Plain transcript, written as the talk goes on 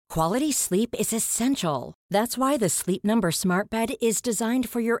Quality sleep is essential. That's why the Sleep Number Smart Bed is designed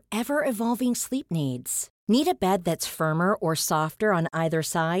for your ever-evolving sleep needs. Need a bed that's firmer or softer on either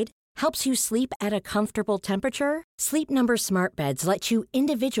side? Helps you sleep at a comfortable temperature? Sleep Number Smart Beds let you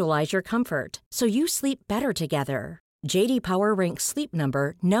individualize your comfort so you sleep better together. J.D. Power ranks Sleep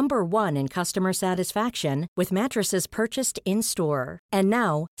Number number 1 in customer satisfaction with mattresses purchased in-store. And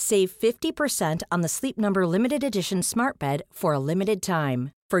now, save 50% on the Sleep Number Limited Edition Smart Bed for a limited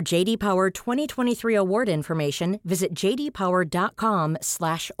time. For J.D. Power 2023 award information, visit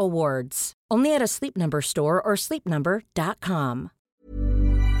jdpower.com/awards. Only at a Sleep Number store or sleepnumber.com.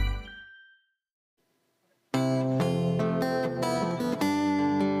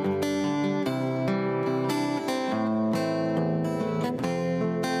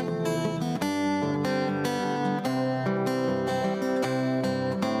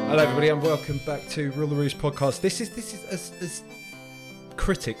 Hello everybody and welcome back to Rule the Roost podcast. This is as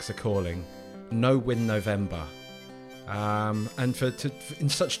critics are calling No Win November. And in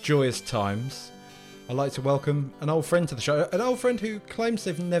such joyous times, I'd like to welcome an old friend to the show. An old friend who claims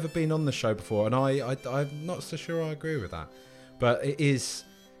they've never been on the show before, and I'm not so sure I agree with that. But it is...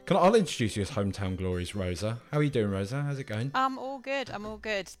 I'll introduce you as Hometown Glories, Rosa. How are you doing, Rosa? How's it going? I'm all good.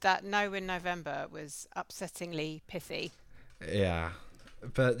 That No Win November was upsettingly pithy. Yeah.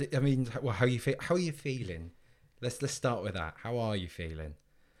 But I mean, well, how are you feeling? Let's start with that. How are you feeling?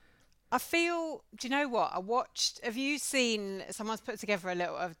 I feel. Do you know what? Have you seen? Someone's put together a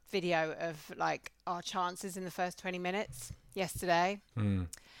little video of like our chances in the first 20 minutes yesterday,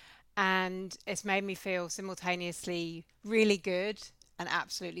 and it's made me feel simultaneously really good and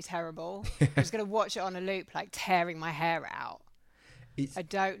absolutely terrible. I was going to watch it on a loop, like tearing my hair out. I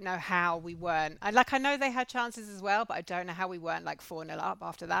don't know how we weren't. I know they had chances as well, but I don't know how we weren't like 4-0 up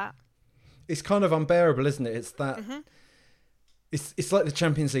after that. It's kind of unbearable, isn't it? It's that. Mm-hmm. It's like the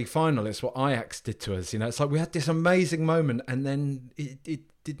Champions League final. It's what Ajax did to us. You know, it's like we had this amazing moment, and then it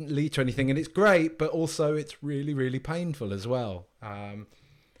didn't lead to anything. And it's great, but also it's really, really painful as well. And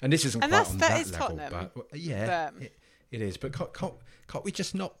this isn't quite on that level, Tottenham, but yeah, it is. But can't we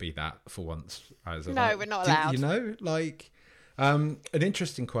just not be that for once? No, we're not allowed. You know, like. An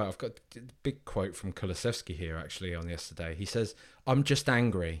interesting quote. I've got a big quote from Kulusevski here actually on yesterday. He says, "I'm just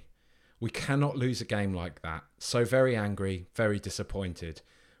angry. We cannot lose a game like that. So very angry, very disappointed.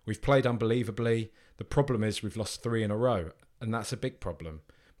 We've played unbelievably. The problem is we've lost 3 in a row, and that's a big problem.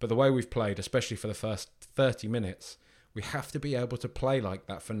 But the way we've played, especially for the first 30 minutes, we have to be able to play like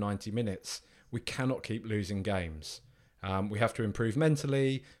that for 90 minutes. We cannot keep losing games. We have to improve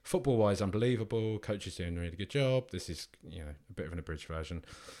mentally. Football-wise, unbelievable. Coach is doing a really good job. This is, a bit of an abridged version.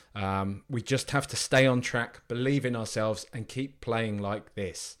 We just have to stay on track, believe in ourselves, and keep playing like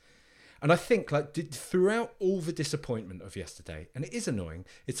this." And I think, throughout all the disappointment of yesterday, and it is annoying.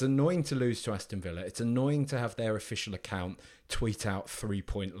 It's annoying to lose to Aston Villa. It's annoying to have their official account tweet out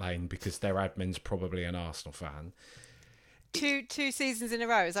 3-point lane because their admin's probably an Arsenal fan. Two seasons in a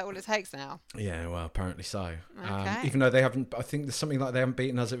row, is that all it takes now? Yeah, well, apparently so. Okay. Even though they haven't, I think there's something like they haven't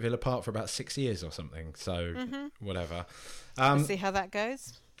beaten us at Villa Park for about 6 years or something. So, whatever. We'll see how that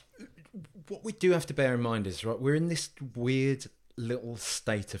goes. What we do have to bear in mind is, right, we're in this weird little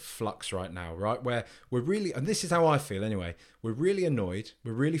state of flux right now, right? Where we're really, and this is how I feel anyway, we're really annoyed,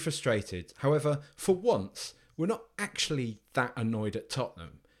 we're really frustrated. However, for once, we're not actually that annoyed at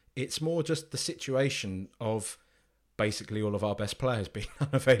Tottenham. It's more just the situation of basically all of our best players being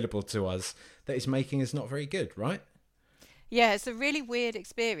unavailable to us that is making us not very good, right? Yeah, it's a really weird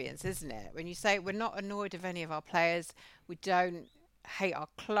experience, isn't it? When you say we're not annoyed of any of our players, we don't hate our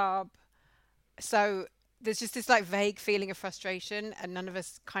club. So there's just this like vague feeling of frustration and none of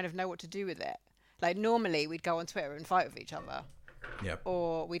us kind of know what to do with it. Like normally we'd go on Twitter and fight with each other. Yeah.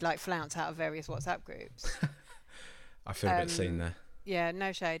 Or we'd like flounce out of various WhatsApp groups. I feel a bit seen there. Yeah,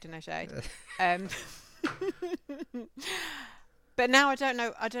 no shade. But now I don't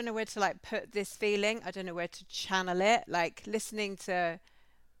know where to like put this feeling. I don't know where to channel it. Like listening to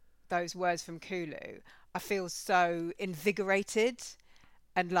those words from Kulu, I feel so invigorated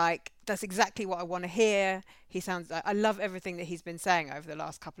and like that's exactly what I want to hear. He sounds like, I love everything that he's been saying over the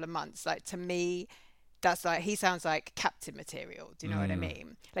last couple of months. Like to me, that's like, he sounds like captain material. Do you know what I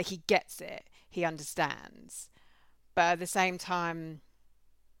mean? Like he gets it, he understands. But at the same time,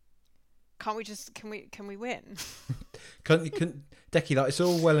 can we win? Decky, like it's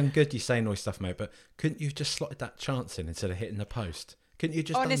all well and good you saying all this stuff, mate, but couldn't you just slotted that chance in instead of hitting the post? Couldn't you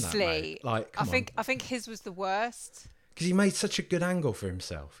just honestly done that, mate? Like, I think his was the worst. Because he made such a good angle for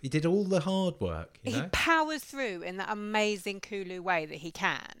himself. He did all the hard work. You know? He powers through in that amazing Kulu way that he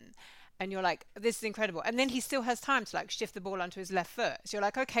can. and you're like, this is incredible. And then he still has time to like shift the ball onto his left foot. So you're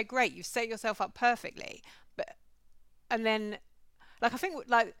like, okay, great, you've set yourself up perfectly. And then, like, I think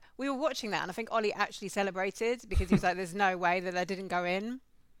like we were watching that, and I think Ollie actually celebrated because he was like, there's no way that didn't go in.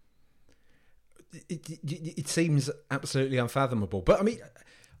 It seems absolutely unfathomable. But I mean,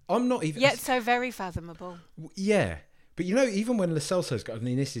 I'm not even... Yet so very fathomable. Yeah. But, you know, even when Lo Celso's goal... I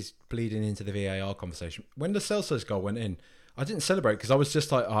mean, this is bleeding into the VAR conversation. When Lo Celso's goal went in, I didn't celebrate because I was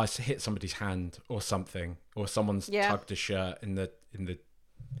just like, oh, I hit somebody's hand or something. Or someone's tugged a shirt in the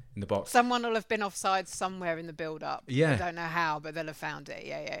box. Someone will have been offside somewhere in the build-up. Yeah. I don't know how, but they'll have found it.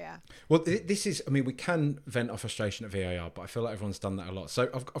 Yeah. Well, this is... I mean, we can vent our frustration at VAR, but I feel like everyone's done that a lot. So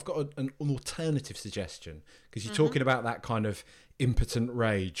I've got an alternative suggestion, because you're talking about that kind of impotent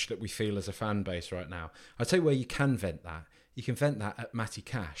rage that we feel as a fan base right now. I'll tell you where you can vent that. You can vent that at Matty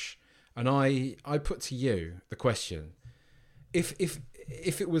Cash. And I put to you the question, if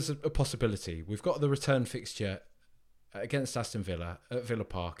it was a possibility, we've got the return fixture against Aston Villa at Villa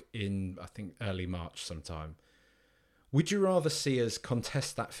Park in, I think, early March sometime. Would you rather see us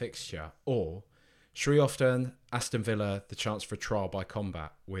contest that fixture, or should we offer Aston Villa the chance for a trial by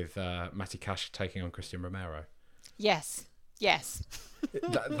combat with Matty Cash taking on Christian Romero? Yes. That's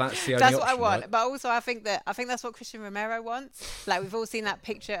the only That's option, what I want. right? But also I think that's what Christian Romero wants. Like, we've all seen that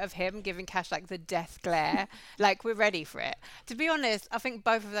picture of him giving Cash like the death glare. Like, we're ready for it. To be honest, I think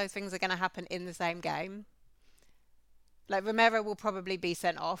both of those things are going to happen in the same game. Like, Romero will probably be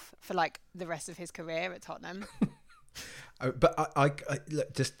sent off for like the rest of his career at Tottenham. But I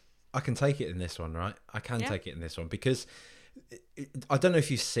can take it in this one, right? I can take it in this one because I don't know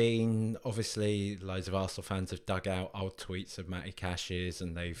if you've seen, obviously, loads of Arsenal fans have dug out old tweets of Matty Cash's,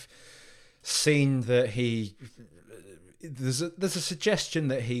 and they've seen that there's a suggestion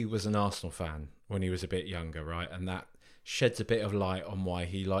that he was an Arsenal fan when he was a bit younger, right? And that sheds a bit of light on why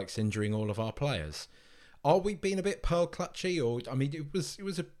he likes injuring all of our players. Are we being a bit pearl clutchy? Or, I mean, it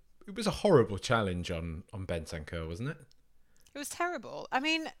was a horrible challenge on Bentancur, wasn't it? It was terrible. I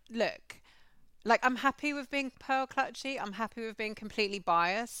mean, look, like, I'm happy with being pearl clutchy. I'm happy with being completely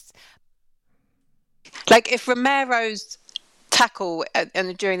biased. Like, if Romero's tackle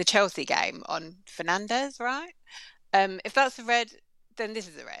during the Chelsea game on Fernandes, right? If that's a red, then this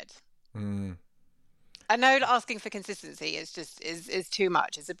is a red. Mm. I know that asking for consistency is just is too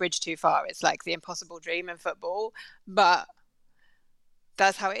much. It's a bridge too far. It's like the impossible dream in football, but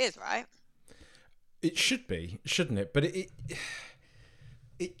that's how it is, right? It should be, shouldn't it? But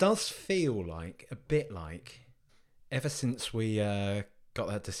it does feel like a bit like, ever since we got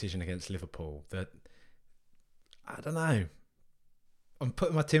that decision against Liverpool, that, I don't know, I'm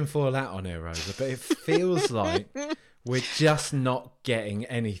putting my tinfoil hat on here, Rosa, but it feels like we're just not getting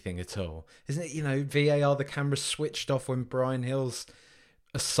anything at all. Isn't it, you know, VAR, the camera switched off when Bryan Hill's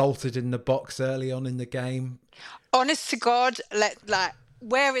assaulted in the box early on in the game. Honest to God,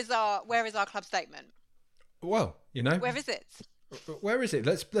 where is our club statement? Well, you know, where is it? Where is it?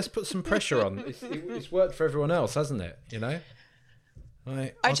 Let's put some pressure on. It's worked for everyone else, hasn't it? You know.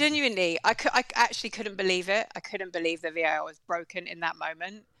 I genuinely, I actually couldn't believe it. I couldn't believe the VAR was broken in that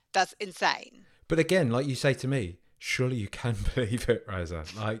moment. That's insane. But again, like you say to me, surely you can believe it, Rosa.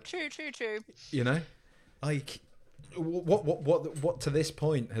 Like, true. You know, like, what to this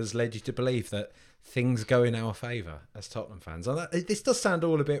point has led you to believe that things go in our favour as Tottenham fans? And this does sound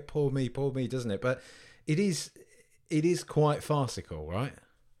all a bit poor me, doesn't it? But it is quite farcical, right?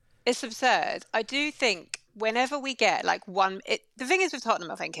 It's absurd. I do think whenever we get like the thing is with Tottenham,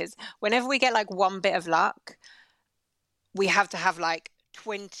 I think, is whenever we get like one bit of luck, we have to have like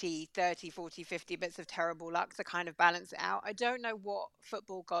 20, 30, 40, 50 bits of terrible luck to kind of balance it out. I don't know what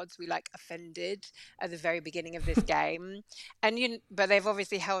football gods we like offended at the very beginning of this game. But they've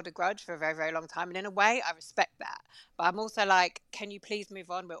obviously held a grudge for a very, very long time. And in a way, I respect that. But I'm also like, can you please move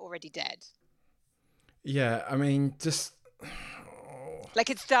on? We're already dead. Yeah, I mean, just... Like,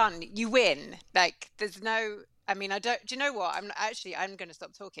 it's done. You win. Like, there's no... I mean, do you know what? I'm going to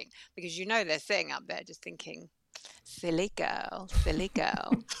stop talking because they're sitting up there just thinking, silly girl.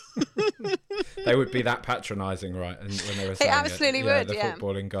 They would be that patronising, right? And when they were saying they absolutely would, the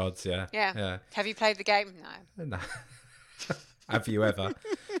footballing gods, yeah. Have you played the game? No. Have you ever?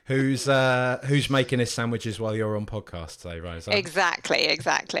 Who's making his sandwiches while you're on podcast today, Rose? Exactly.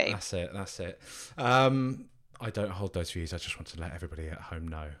 That's it. I don't hold those views. I just want to let everybody at home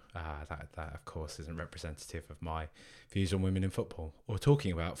know that of course, isn't representative of my views on women in football or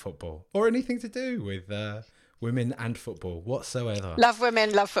talking about football or anything to do with women and football whatsoever. Love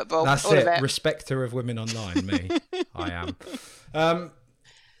women, love football. That's all it. Of it. Respecter of women online, me. I am.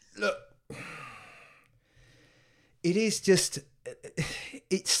 Look, it is just...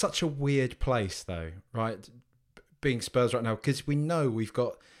 it's such a weird place, though, right? Being Spurs right now, because we know we've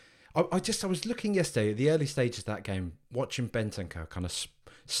got. I was looking yesterday at the early stages of that game, watching Bentancur kind of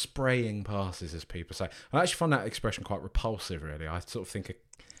spraying passes, as people say. I actually find that expression quite repulsive, really. I sort of think of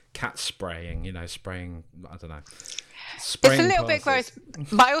cat spraying, spraying, I don't know. Spraying it's a little passes. bit gross,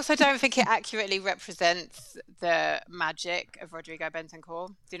 but I also don't think it accurately represents the magic of Rodrigo Bentancur.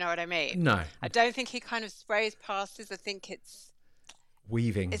 Do you know what I mean? No. I don't think he kind of sprays passes. I think it's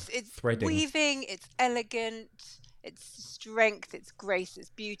Weaving, it's threading. weaving, it's elegant, it's strength, it's grace, it's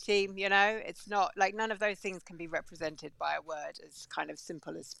beauty. It's not like none of those things can be represented by a word as kind of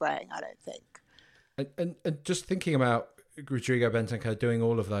simple as spraying, I don't think. And just thinking about Rodrigo Bentancur doing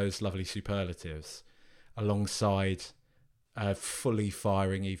all of those lovely superlatives alongside fully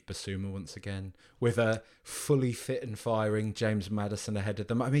firing Yves Bissouma once again, with a fully fit and firing James Maddison ahead of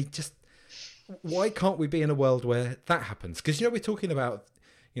them. I mean, just why can't we be in a world where that happens? Because we're talking about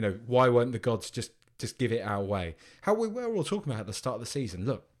why won't the gods just give it our way? How we were all talking about at the start of the season.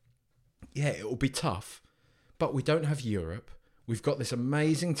 Look, yeah, it will be tough, but we don't have Europe. We've got this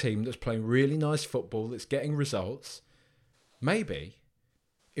amazing team that's playing really nice football, that's getting results. Maybe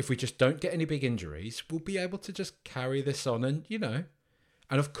if we just don't get any big injuries, we'll be able to just carry this on and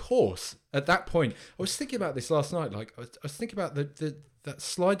and of course, at that point, I was thinking about this last night. Like I was thinking about that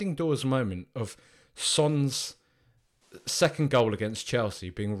sliding doors moment of Son's second goal against Chelsea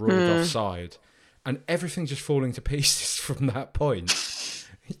being ruled offside, and everything just falling to pieces from that point.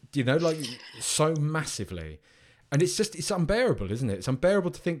 Like so massively. And it's unbearable, isn't it? It's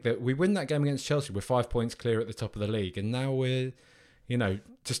unbearable to think that we win that game against Chelsea, we're 5 points clear at the top of the league, and now we're,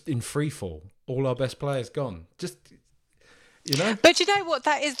 just in free fall. All our best players gone. Just, But you know what?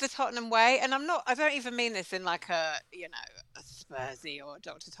 That is the Tottenham way, and I don't even mean this in like a Spursy or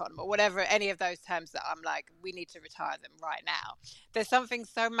Dr. Tottenham or whatever, any of those terms that I'm like, we need to retire them right now. There's something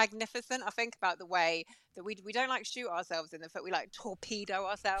so magnificent, I think, about the way that we don't like shoot ourselves in the foot, we like torpedo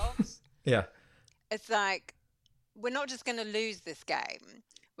ourselves. Yeah. It's like, we're not just going to lose this game.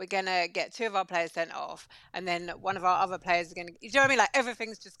 We're going to get 2 of our players sent off, and then one of our other players is going to... You know what I mean? Like,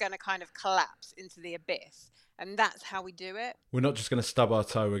 everything's just going to kind of collapse into the abyss. And that's how we do it. We're not just going to stub our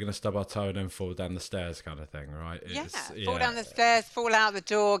toe. We're going to stub our toe and then fall down the stairs kind of thing, right? Fall down the stairs, fall out the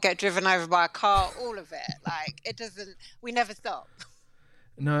door, get driven over by a car, all of it. Like, it doesn't... We never stop.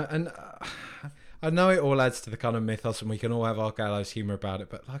 No, and... I know it all adds to the kind of mythos, and we can all have our gallows humour about it,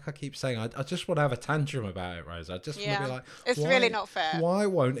 but like I keep saying, I just want to have a tantrum about it, Rose. I just want to be like... It's really not fair. Why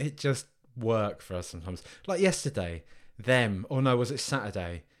won't it just work for us sometimes? Like yesterday, was it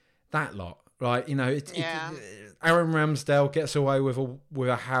Saturday? That lot, right? Aaron Ramsdale gets away with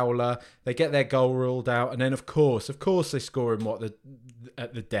a howler. They get their goal ruled out, and then of course they score him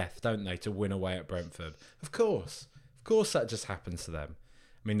at the death, don't they, to win away at Brentford? Of course that just happens to them.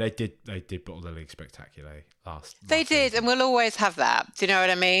 I mean, they did bottle the league spectacularly last. They did, and we'll always have that. Do you know what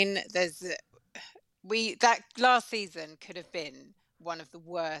I mean? That last season could have been one of the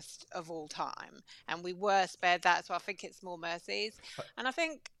worst of all time, and we were spared that. So I think it's more mercies. And I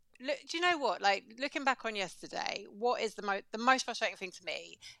think, do you know what? Like, looking back on yesterday, what is the most frustrating thing to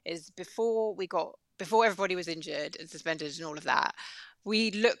me is before everybody was injured and suspended and all of that, we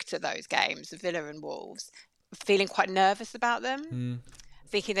looked at those games, Villa and Wolves, feeling quite nervous about them.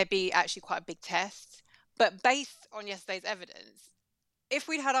 Thinking they'd be actually quite a big test. But based on yesterday's evidence, if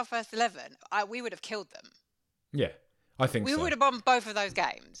we'd had our first 11, we would have killed them. Yeah, I think so. We would have won both of those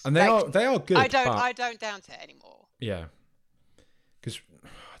games. And they are good. I don't doubt it anymore. Yeah. Because,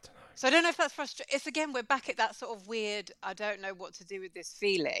 I don't know. So I don't know if that's frustrating. It's again, we're back at that sort of weird, I don't know what to do with this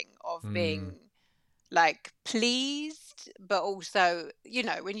feeling of being like pleased, but also,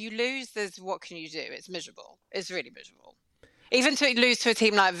 when you lose, what can you do? It's miserable. It's really miserable. Even to lose to a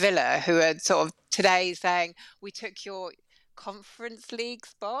team like Villa, who are sort of today saying, we took your Conference League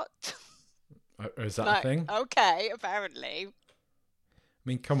spot. Is that a thing? Okay, apparently. I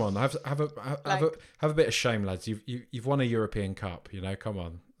mean, come on, have a bit of shame, lads. You've won a European Cup, come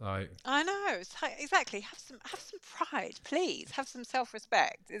on. I know, exactly. Have some pride, please. Have some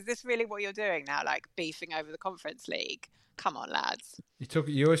self-respect. Is this really what you're doing now? Like beefing over the Conference League? Come on, lads.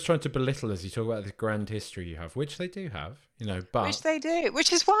 You're always trying to belittle us. You talk about the grand history you have, which they do have, but which they do.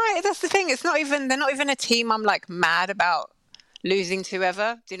 Which is why that's the thing. They're not even a team I'm like mad about losing to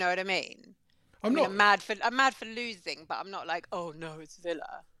ever. Do you know what I mean? I'm mad for losing, but I'm not like, oh no, it's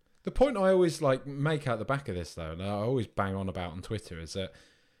Villa. The point I always make out the back of this though, and I always bang on about on Twitter, is that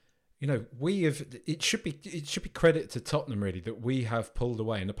we have. It should be credit to Tottenham really that we have pulled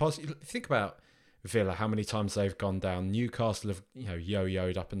away in the past. Think about Villa, how many times they've gone down. Newcastle have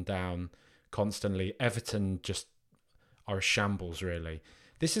yo-yoed up and down constantly. Everton just are a shambles, really.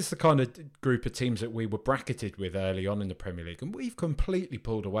 This is the kind of group of teams that we were bracketed with early on in the Premier League, and we've completely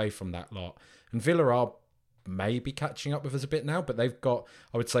pulled away from that lot. And Villa are maybe catching up with us a bit now, but they've got,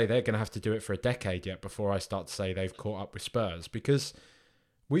 I would say they're going to have to do it for a decade yet before I start to say they've caught up with Spurs, because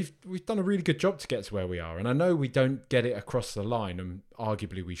we've done a really good job to get to where we are. And I know we don't get it across the line, and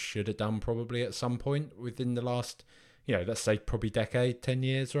arguably we should have done probably at some point within the last, let's say probably decade, 10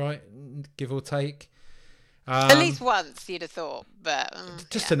 years, right? Give or take. At least once, you'd have thought, but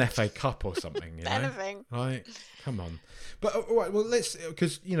just an FA Cup or something, anything, right? Come on, but all right. Well, let's,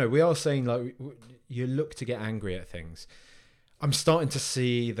 because we are saying like you look to get angry at things. I'm starting to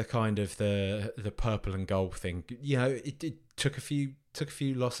see the kind of the purple and gold thing. It took a few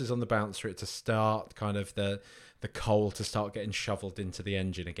losses on the bounce for it to start kind of the coal to start getting shoveled into the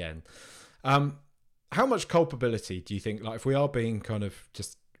engine again. How much culpability do you think? Like, if we are being kind of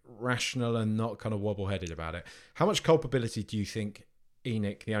just rational and not kind of wobble-headed about it, how much culpability do you think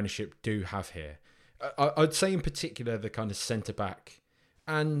ENIC, the ownership, do have here? I'd say in particular the kind of centre-back,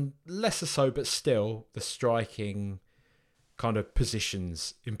 and lesser so, but still the striking kind of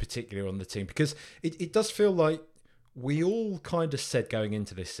positions in particular on the team, because it does feel like we all kind of said going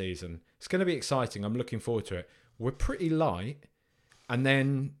into this season, it's going to be exciting, I'm looking forward to it. We're pretty light. And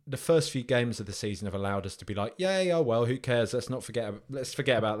then the first few games of the season have allowed us to be like, yay, oh well, who cares? Let's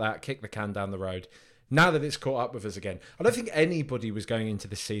forget about that. Kick the can down the road. Now that it's caught up with us again, I don't think anybody was going into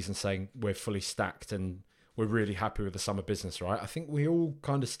this season saying we're fully stacked and we're really happy with the summer business, right? I think we all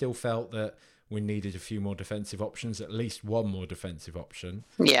kind of still felt that we needed a few more defensive options, at least one more defensive option.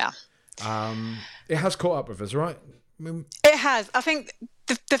 Yeah. It has caught up with us, right? It has. I think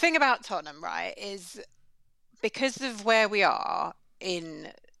the thing about Tottenham, right, is because of where we are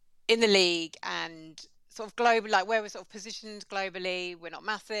in the league and sort of global, like where we're sort of positioned globally, we're not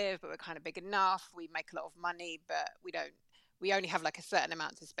massive, but we're kind of big enough. We make a lot of money, but we only have like a certain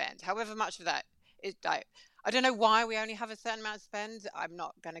amount to spend. However much of that is like, I don't know why we only have a certain amount to spend. I'm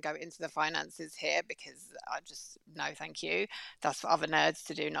not going to go into the finances here because I just, no, thank you. That's for other nerds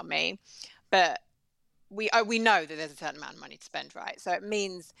to do, not me. But we know that there's a certain amount of money to spend, right? So it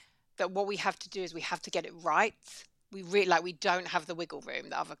means that what we have to do is we have to get it right. We don't have the wiggle room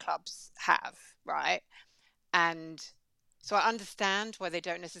that other clubs have, right? And so I understand why they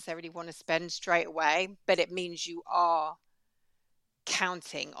don't necessarily want to spend straight away, but it means you are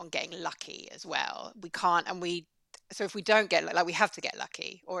counting on getting lucky as well. We can't, so if we don't get, like, we have to get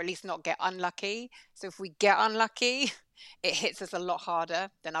lucky, or at least not get unlucky. So if we get unlucky, it hits us a lot harder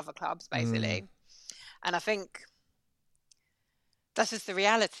than other clubs, basically. And I think that's just the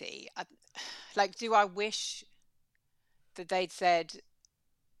reality. Do I wish that they'd said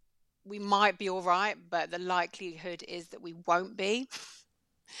we might be all right, but the likelihood is that we won't be.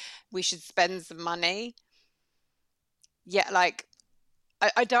 We should spend some money. Yeah,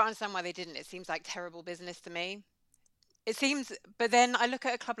 I don't understand why they didn't. It seems like terrible business to me. It seems, but then I look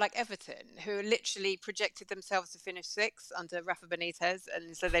at a club like Everton, who literally projected themselves to finish 6th under Rafa Benitez,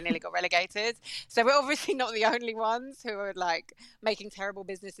 and so they nearly got relegated. So we're obviously not the only ones who are making terrible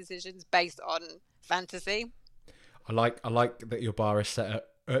business decisions based on fantasy. I like that your bar is set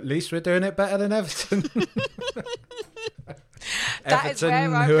at least we're doing it better than Everton.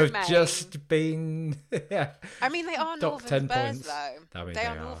 Everton, who have just been, I mean, they are Northern Spurs, points. Though. They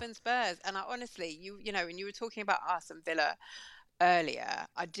are Northern Spurs, and I honestly, when you were talking about us and Villa earlier,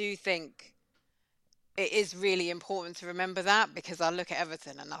 I do think it is really important to remember that, because I look at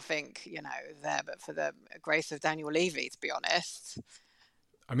Everton and I think, there, but for the grace of Daniel Levy, to be honest.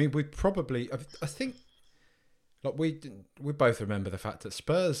 I mean, I think. We both remember the fact that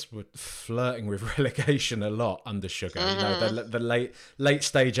Spurs were flirting with relegation a lot under Sugar. Mm-hmm. The late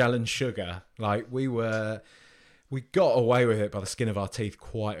stage Alan Sugar. We got away with it by the skin of our teeth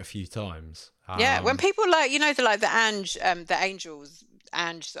quite a few times. Yeah, when people the Angels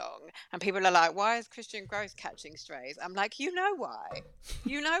Ange song, and people are like, "Why is Christian Gross catching strays?" I'm like, you know why?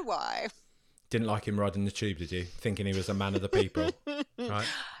 Didn't like him riding the tube, did you? Thinking he was a man of the people, right?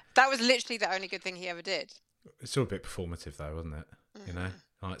 That was literally the only good thing he ever did. It's all a bit performative, though, wasn't it?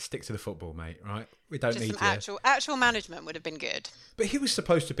 Mm-hmm. Stick to the football, mate. Right? We don't need some actual management would have been good. But he was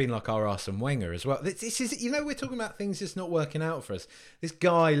supposed to have been like our Arsene Wenger as well. This is, we're talking about things just not working out for us. This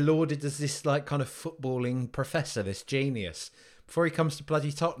guy lauded as this kind of footballing professor, this genius, before he comes to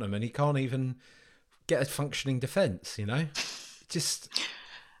bloody Tottenham, and he can't even get a functioning defence. Just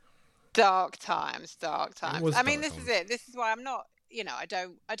dark times. I mean, this is it. This is why I'm not. I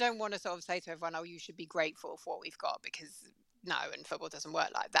don't want to sort of say to everyone, oh, you should be grateful for what we've got, because no, and football doesn't work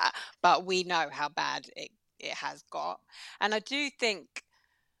like that. But we know how bad it has got. And I do think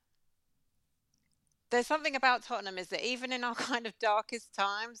there's something about Tottenham is that even in our kind of darkest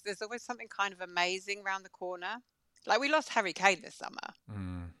times, there's always something kind of amazing around the corner. Like we lost Harry Kane this summer,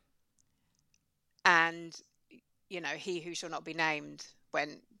 and he who shall not be named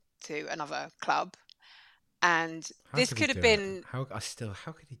went to another club, and this could have been. How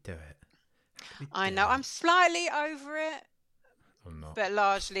could he do it? I know I'm slightly over it. I'm not. But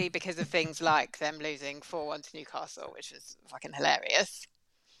largely because of things like them losing 4-1 to Newcastle, which was fucking hilarious.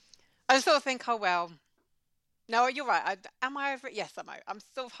 I just sort of think, oh, well, no, you're right. Am I over it? Yes, I'm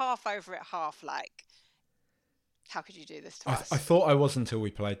sort of half over it, half like, how could you do this to us? I thought I was until we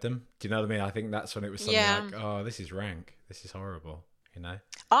played them. Do you know what I mean? I think that's when it was something like, oh, this is rank. This is horrible,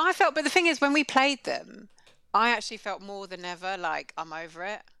 I felt, but the thing is, when we played them, I actually felt more than ever like I'm over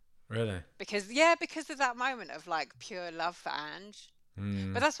it. Really? Because of that moment of like pure love for Ange.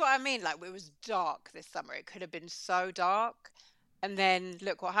 But that's what I mean. Like it was dark this summer. It could have been so dark. And then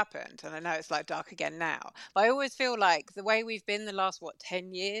look what happened. And I know it's like dark again now. But I always feel like the way we've been the last,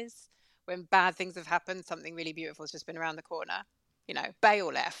 10 years, when bad things have happened, something really beautiful has just been around the corner. Bale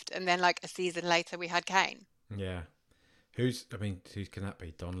left. And then like a season later, we had Kane. Yeah. Who can that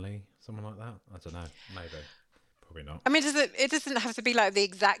be? Donnelly? Someone like that? I don't know. Maybe. Probably not. I mean, it doesn't have to be like the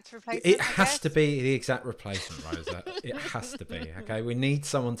exact replacement. It has to be the exact replacement, Rosa. It has to be. Okay, we need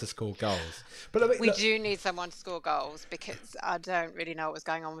someone to score goals. But we do need someone to score goals because I don't really know what was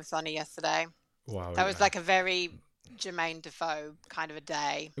going on with Sonny yesterday. Wow, that was like a very Jermaine Defoe kind of a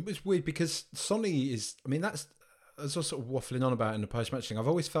day. It was weird because Sonny is. I mean, that's as I was sort of waffling on about in the post-match thing. I've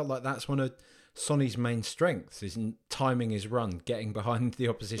always felt like that's one of Sonny's main strengths is timing his run, getting behind the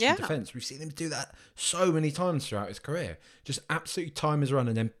opposition defence. We've seen him do that so many times throughout his career. Just absolutely time his run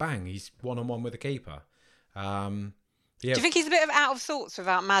and then bang, he's one-on-one with the keeper. Do you think he's a bit of out of sorts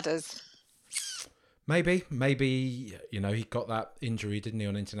without Madders? Maybe, he got that injury, didn't he,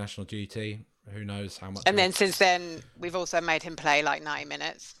 on international duty? Who knows how much. And then since then, we've also made him play like 90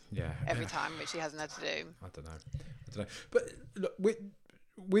 minutes. Yeah. Every time, which he hasn't had to do. I don't know. But look,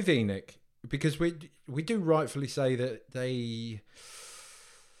 with ENIC, because we do rightfully say that they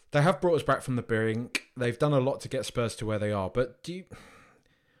have brought us back from the brink. They've done a lot to get Spurs to where they are. But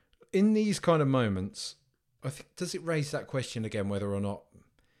in these kind of moments, I think, does it raise that question again whether or not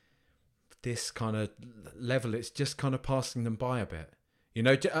this kind of level, it's just kind of passing them by a bit?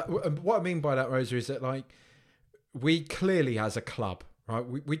 What I mean by that, Rosa, is that like we clearly as a club, right?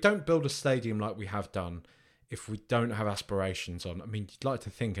 We don't build a stadium like we have done if we don't have aspirations on. I mean, you'd like to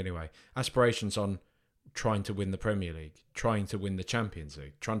think anyway, aspirations on trying to win the Premier League, trying to win the Champions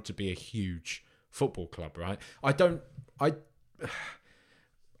League, trying to be a huge football club, right? I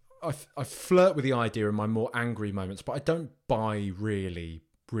flirt with the idea in my more angry moments, but I don't really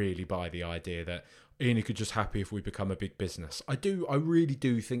buy the idea that Ian could just happy if we become a big business. I really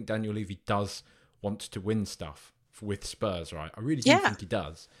do think Daniel Levy does want to win stuff with Spurs, right? I really do think he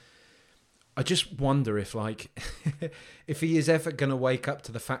does. I just wonder if, like, if he is ever going to wake up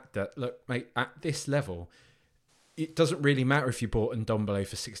to the fact that, look, mate, at this level, it doesn't really matter if you bought Ndombele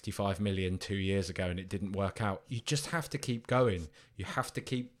for 65 million 2 years ago and it didn't work out. You just have to keep going. You have to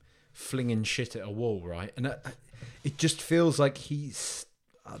keep flinging shit at a wall, right? And it just feels like he's,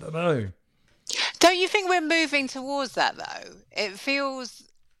 I don't know. Don't you think we're moving towards that, though? It feels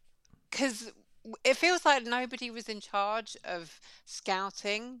like nobody was in charge of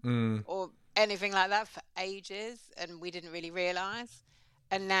scouting or anything like that for ages, and we didn't really realise.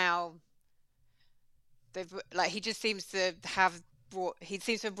 And now he just seems to have brought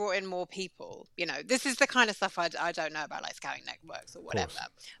in more people. This is the kind of stuff I don't know about, like scouting networks or whatever.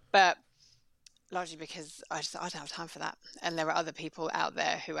 But largely because I don't have time for that, and there are other people out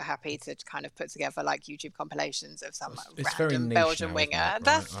there who are happy to kind of put together like YouTube compilations of some random Belgian winger. Right?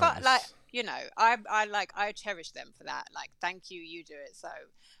 That's fun. Like I cherish them for that. Like, thank you, you do it. So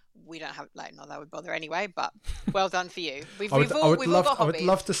we don't have not that would bother anyway. But well done for you. We've all got hobbies. I would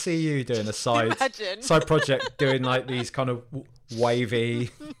love to see you doing a side project, doing like these kind of wavy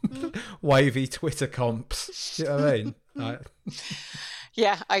Twitter comps. Do you know what I mean? Like,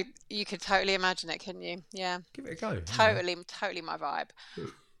 yeah, you could totally imagine it, couldn't you? Yeah. Give it a go. Totally my vibe.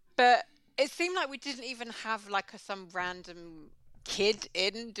 But it seemed like we didn't even have like some random kid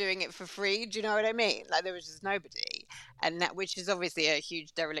in doing it for free. Do you know what I mean? Like there was just nobody. And which is obviously a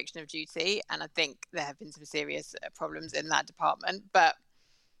huge dereliction of duty. And I think there have been some serious problems in that department. But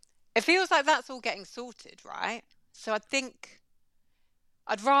it feels like that's all getting sorted, right? So I think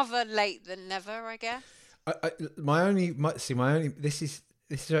I'd rather late than never, I guess. My only this is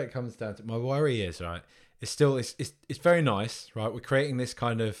what it comes down to. My worry is, right, it's very nice, right? We're creating this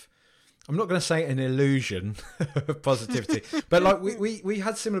kind of I'm not going to say an illusion of positivity, but like we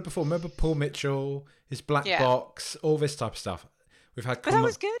had similar before. Remember Paul Mitchell, his black box, all this type of stuff. We've had, but that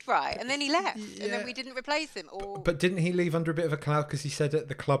was good, right? And then he left, and then we didn't replace him. But didn't he leave under a bit of a cloud because he said that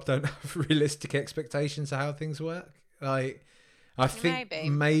the club don't have realistic expectations of how things work? Like, I think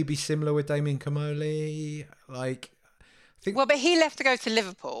maybe similar with Damien Comolli. Like, well, but he left to go to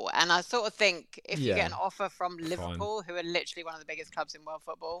Liverpool, and I sort of think if you get an offer from Liverpool, who are literally one of the biggest clubs in world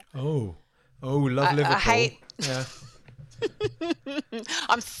football. Love Liverpool. I hate. Yeah.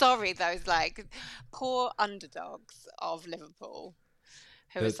 I'm sorry, those like poor underdogs of Liverpool,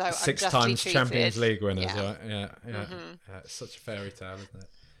 who are so 6 times treated. Champions League winners. Yeah. Yeah. It's such a fairy tale, isn't it?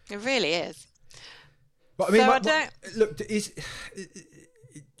 It really is. But I mean, look,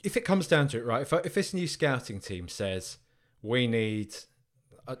 if it comes down to it, right? If this new scouting team says we need,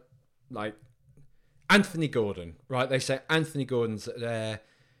 like, Anthony Gordon, right? They say Anthony Gordon's there.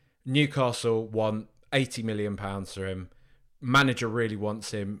 Newcastle want £80 million for him. Manager really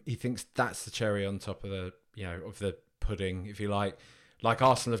wants him. He thinks that's the cherry on top of the pudding, if you like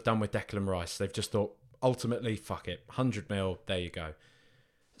Arsenal have done with Declan Rice. They've just thought, ultimately, fuck it, 100 mil, there you go.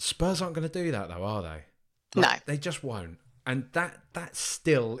 Spurs aren't going to do that though, are they? No, they just won't. And that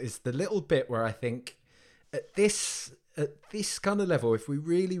still is the little bit where I think at this kind of level, if we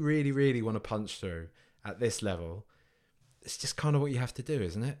really, really, really want to punch through at this level, it's just kind of what you have to do,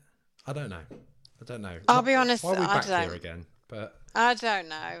 isn't it? I don't know. I'll be honest, why are we back here again? But I don't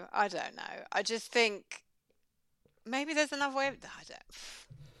know. I just think maybe there's another way.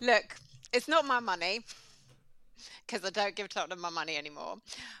 Look, it's not my money because I don't give Tottenham my money anymore.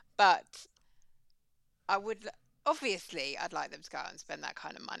 But I would, obviously, I'd like them to go out and spend that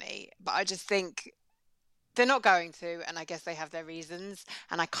kind of money. But I just think they're not going to, and I guess they have their reasons.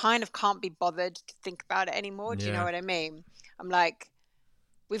 And I kind of can't be bothered to think about it anymore. Do you know what I mean? I'm like,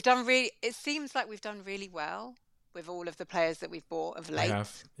 it seems like we've done really well with all of the players that we've bought of late. We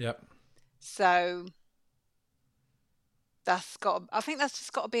have, yep. So I think that's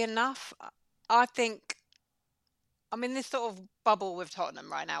just got to be enough. I think I'm in this sort of bubble with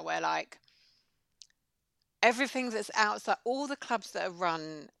Tottenham right now where like everything that's outside, all the clubs that are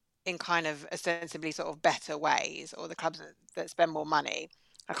run in kind of ostensibly sort of better ways, or the clubs that spend more money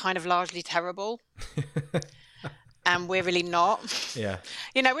are kind of largely terrible. And we're really not. Yeah.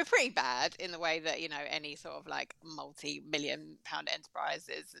 We're pretty bad in the way that, any sort of like multi-million pound enterprise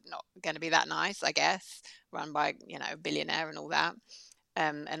is not going to be that nice, I guess, run by, a billionaire and all that,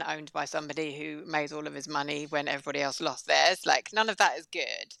 and owned by somebody who made all of his money when everybody else lost theirs. Like, none of that is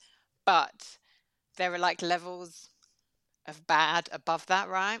good. But there are like levels of bad above that,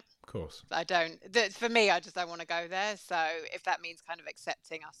 right? Of course. For me, I just don't want to go there. So if that means kind of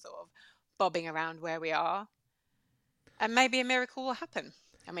accepting us sort of bobbing around where we are, and maybe a miracle will happen.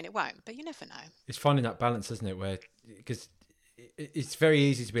 I mean, it won't, but you never know. It's finding that balance, isn't it? Because it's very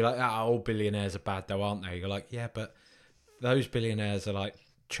easy to be like, all billionaires are bad though, aren't they? You're like, yeah, but those billionaires are like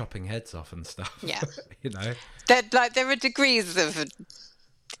chopping heads off and stuff. Yeah. There are degrees of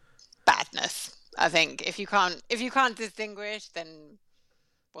badness. I think if you can't distinguish, then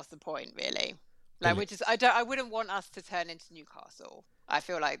what's the point, really? Like, I wouldn't want us to turn into Newcastle. I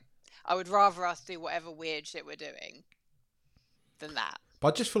feel like I would rather us do whatever weird shit we're doing than that. But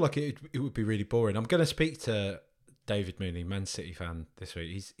I just feel like it would be really boring. I'm going to speak to David Mooney, Man City fan, this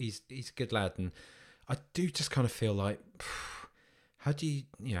week. He's a good lad, and I do just kind of feel like, how do you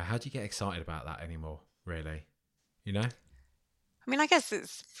get excited about that anymore? Really, I mean, I guess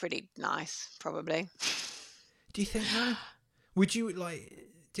it's pretty nice, probably. Do you think no? Would you like?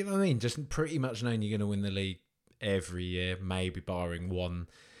 Do you know what I mean? Just pretty much knowing you're going to win the league every year, maybe barring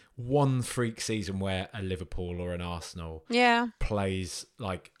one freak season where a Liverpool or an Arsenal plays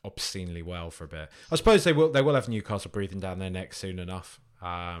like obscenely well for a bit. I suppose they will have Newcastle breathing down their neck soon enough.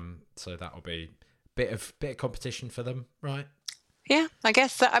 So that'll be a bit of competition for them, right? Yeah, I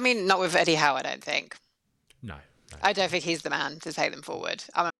guess so. I mean, not with Eddie Howe, I don't think. No. I don't think he's the man to take them forward.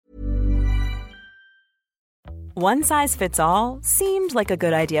 One size fits all seemed like a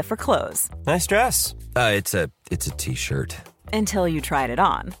good idea for clothes. Nice dress. It's a t-shirt. Until you tried it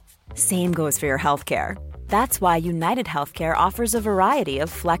on. Same goes for your healthcare. That's why United Healthcare offers a variety of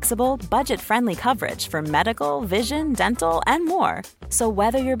flexible, budget-friendly coverage for medical, vision, dental, and more. So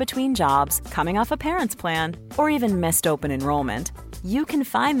whether you're between jobs, coming off a parent's plan, or even missed open enrollment, you can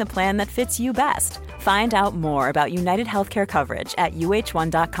find the plan that fits you best. Find out more about United Healthcare coverage at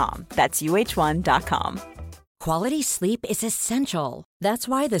uh1.com. That's uh1.com. Quality sleep is essential. That's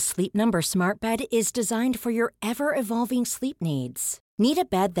why the Sleep Number Smart Bed is designed for your ever-evolving sleep needs. Need a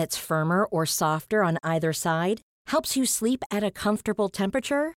bed that's firmer or softer on either side? helps you sleep at a comfortable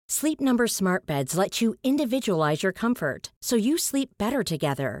temperature. Sleep Number Smart Beds let you individualize your comfort so you sleep better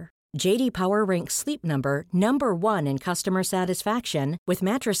together. JD Power ranks Sleep Number number 1 in customer satisfaction with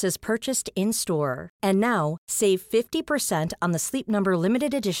mattresses purchased in-store. And now, save 50% on the Sleep Number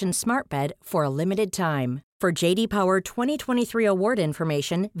Limited Edition Smart Bed for a limited time. For JD Power 2023 award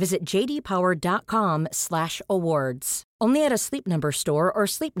information, visit jdpower.com/awards. Only at a Sleep Number store or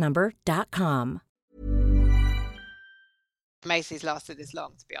sleepnumber.com. Macy's lasted this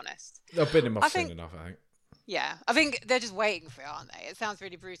long, to be honest. They've been in my soon enough, I think. Yeah, I think they're just waiting for it, aren't they? It sounds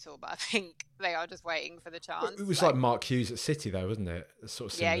really brutal, but I think they are just waiting for the chance. It was like Mark Hughes at City, though, wasn't it?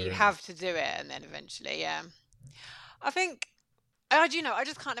 Sort of yeah, similar, you have to do it, and then eventually, yeah. I think, I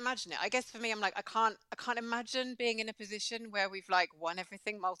just can't imagine it. I guess for me, I'm like, I can't imagine being in a position where we've like won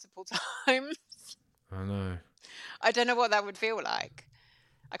everything multiple times. I know. I don't know what that would feel like.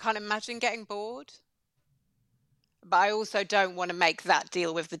 I can't imagine getting bored, but I also don't want to make that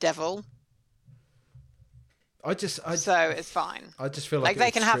deal with the devil. So it's fine. I just feel like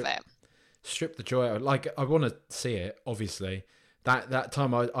they can have it. Strip the joy out. Like, I want to see it. Obviously, that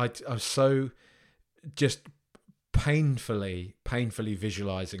time I was so just painfully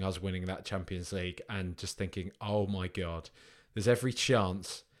visualizing us winning that Champions League and just thinking, oh my God, there's every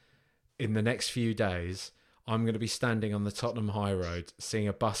chance in the next few days I'm going to be standing on the Tottenham High Road seeing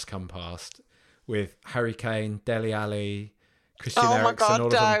a bus come past with Harry Kane, Dele Alli, Christian Eriksen, all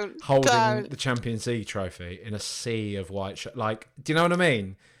of them holding the Champions League trophy in a sea of white shirts. Like, do you know what I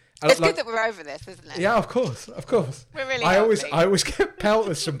mean? It's good that we're over this, isn't it? Yeah, of course. We're really I always get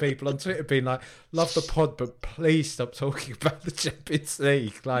pelters from people on Twitter being like, love the pod, but please stop talking about the Champions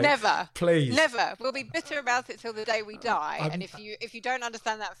League. Like, never. Please. Never. We'll be bitter about it till the day we die. And if you don't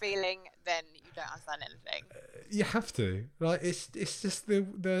understand that feeling, then you don't understand anything. You have to. Like, it's just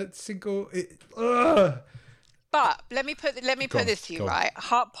the single... But let me put this to you, right?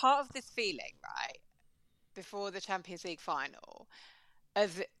 Part of this feeling, right, before the Champions League final,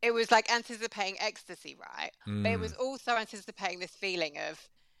 as it was like anticipating ecstasy, right? But it was also anticipating this feeling of,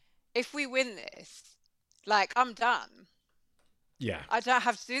 if we win this, like, I'm done. Yeah. I don't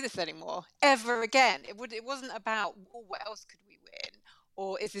have to do this anymore ever again. It wasn't about, oh, what else could we win,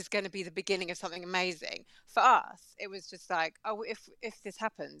 or is this going to be the beginning of something amazing? For us, it was just like, oh, if this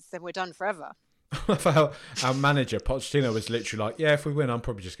happens, then we're done forever. How our manager Pochettino was literally like, yeah, if we win, I'm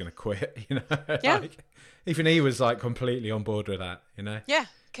probably just going to quit. You know, yeah. Like, even he was like completely on board with that. You know, yeah,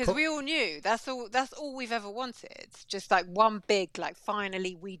 because we all knew that's all we've ever wanted. Just like one big, like,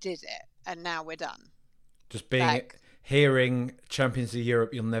 finally we did it, and now we're done. Just hearing Champions of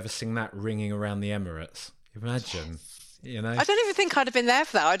Europe, you'll never sing that ringing around the Emirates. Imagine, you know. I don't even think I'd have been there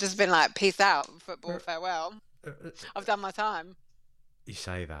for that. I'd just been like, peace out, football, farewell. I've done my time. You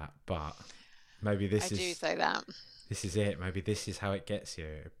say that, but. Maybe I do say that. This is it. Maybe this is how it gets you.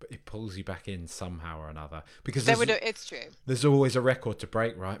 It pulls you back in somehow or another. Because it's true. There's always a record to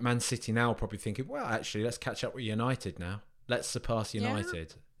break, right? Man City now are probably thinking, well, actually, let's catch up with United now. Let's surpass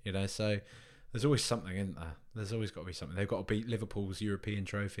United. Yeah. You know, so there's always something, isn't there? There's always got to be something. They've got to beat Liverpool's European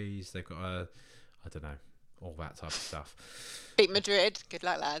trophies. They've got to, I don't know, all that type of stuff. Beat Madrid. Good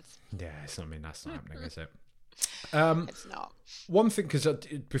luck, lads. Yeah, that's not happening, is it? It's not. One thing, because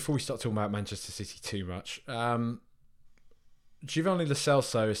before we start talking about Manchester City too much, Giovanni Lo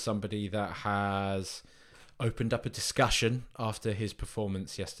Celso is somebody that has opened up a discussion after his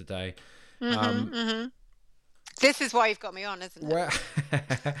performance yesterday. This is why you've got me on, isn't it?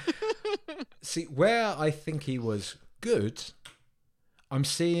 Where I think he was good, I'm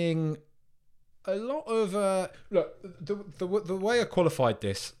seeing a lot of look. The way I qualified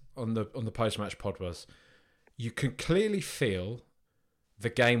this on the post-match pod was, you can clearly feel the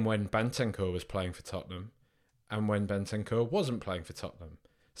game when Bentancur was playing for Tottenham and when Bentancur wasn't playing for Tottenham.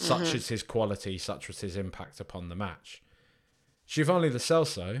 Such is his quality, such was his impact upon the match. Giovanni Lo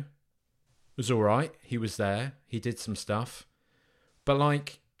Celso was all right. He was there. He did some stuff. But,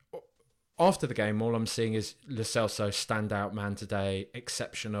 like, after the game, all I'm seeing is Lo Celso, standout man today,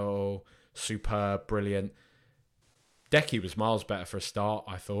 exceptional, superb, brilliant. Decky was miles better for a start,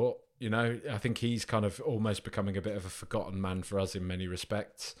 I thought. You know, I think he's kind of almost becoming a bit of a forgotten man for us in many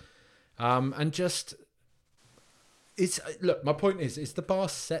respects. And just, look, my point is the bar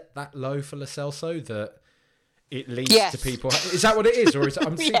set that low for Lo Celso that it leads to people? Is that what it is? Or is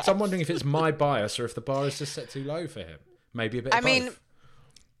I'm wondering if it's my bias or if the bar is just set too low for him. Maybe a bit of both.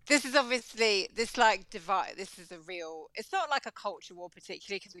 This is obviously, this like divide, this is a real, it's not like a culture war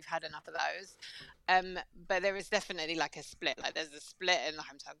particularly because we've had enough of those. But there is definitely like a split. Like there's a split in the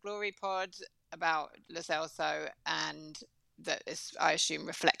Hometown Glory pod about Lo Celso, and that is, I assume,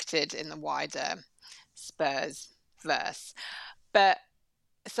 reflected in the wider Spurs verse. But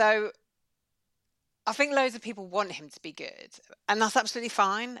so I think loads of people want him to be good, and that's absolutely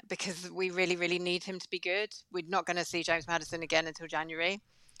fine because we really, really need him to be good. We're not going to see James Maddison again until January.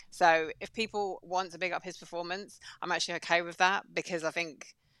 So if people want to big up his performance, I'm actually okay with that because I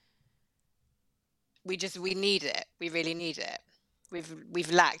think we need it. We really need it.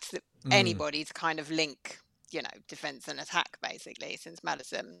 We've lacked anybody to kind of link, defense and attack basically since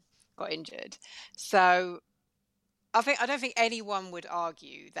Maddison got injured. So I don't think anyone would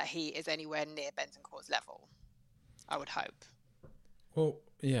argue that he is anywhere near Bentancur's level. I would hope. Well,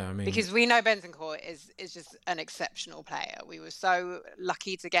 yeah, I mean, because we know Bentancur is just an exceptional player. We were so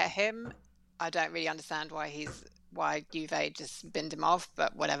lucky to get him. I don't really understand why Juve just binned him off,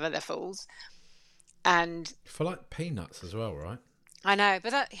 but whatever, they're fools. And for like peanuts as well, right? I know,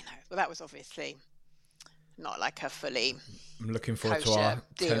 but that was obviously not like a fully. I'm looking forward to our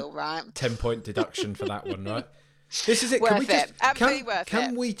deal, right? 10-point deduction for that one, right? This is it.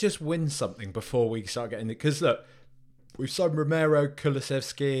 Can we just win something before we start getting it? Because look, we've signed Romero,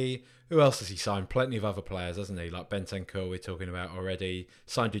 Kulusevski. Who else has he signed? Plenty of other players, hasn't he? Like Bentancur, we're talking about already.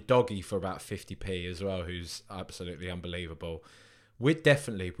 Signed Udogie for about 50p as well, who's absolutely unbelievable. We've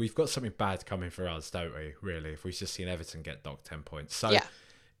got something bad coming for us, don't we? Really, if we've just seen Everton get docked 10 points. So,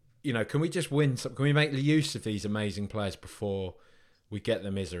 can we just win? Can we make use of these amazing players before we get the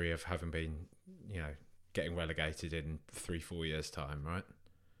misery of having been, getting relegated in 3-4 years' time, right?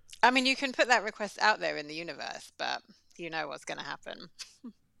 I mean, you can put that request out there in the universe, but you know what's going to happen.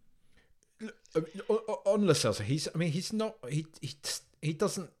 On Lo Celso, he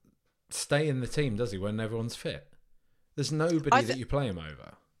doesn't stay in the team, does he? When everyone's fit, there's nobody that you play him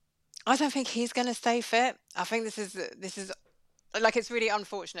over. I don't think he's going to stay fit. I think this is like, it's really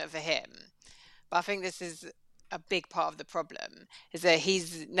unfortunate for him, but I think this is a big part of the problem is that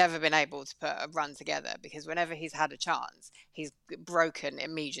he's never been able to put a run together because whenever he's had a chance, he's broken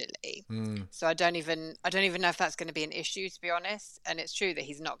immediately. So I don't even know if that's going to be an issue, to be honest. And it's true that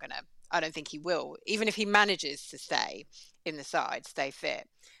he's not going to. I don't think he will, even if he manages to stay in the side, stay fit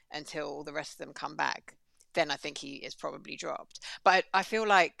until the rest of them come back. Then I think he is probably dropped. But I feel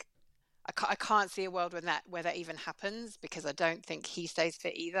like I can't see a world where that even happens because I don't think he stays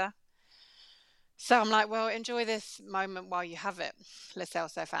fit either. So I'm like, well, enjoy this moment while you have it, Lo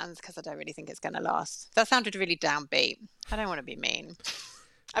Celso fans, because I don't really think it's going to last. That sounded really downbeat. I don't want to be mean.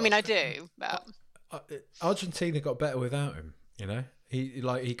 I mean, I do, but Argentina got better without him. He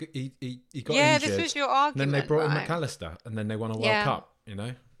got injured. Yeah, this was your argument. And then they brought in right? McAllister, and then they won a World Cup.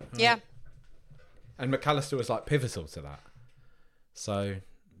 Yeah. And McAllister was like pivotal to that. So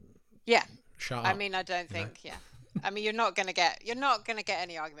yeah, shut up. I mean, I don't think. Yeah. I mean, you're not gonna get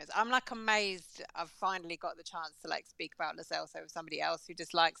any arguments. I'm like amazed. I've finally got the chance to like speak about Lo Celso with somebody else who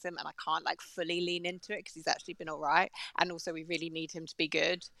dislikes him, and I can't like fully lean into it because he's actually been all right, and also we really need him to be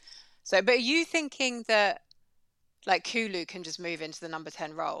good. So, but are you thinking that like Kulu can just move into the number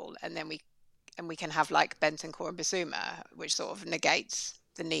 10 role, and then we can have like Bentancur and Bissouma, which sort of negates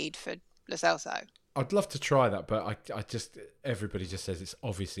the need for Lo Celso? I'd love to try that, but everybody just says it's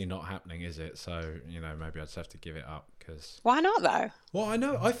obviously not happening, is it? So, maybe I just have to give it up because. Why not though?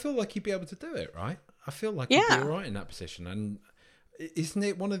 Well, I feel like he'd be able to do it, right? I feel like he'd be all right in that position. And isn't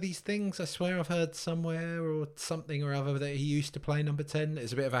it one of these things, I swear I've heard somewhere or something or other that he used to play number 10?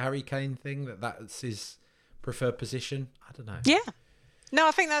 It's a bit of a Harry Kane thing that's his preferred position. I don't know. Yeah. No,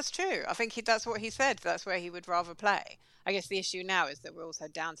 I think that's true. I think that's what he said. That's where he would rather play. I guess the issue now is that we're also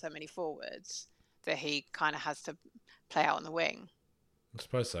down so many forwards that he kind of has to play out on the wing. I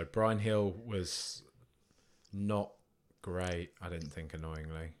suppose so. Bryan Hill was not great, I didn't think,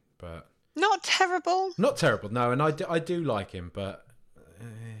 annoyingly, but not terrible. Not terrible, no. And I do like him, but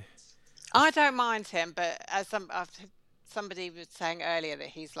I don't mind him. But as somebody was saying earlier, that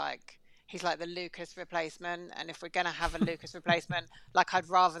he's like the Lucas replacement, and if we're gonna have a Lucas replacement, like I'd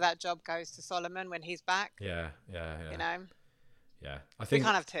rather that job goes to Solomon when he's back. Yeah. Yeah, I think we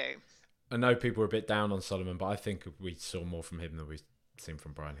can't have two. I know people were a bit down on Solomon, but I think we saw more from him than we've seen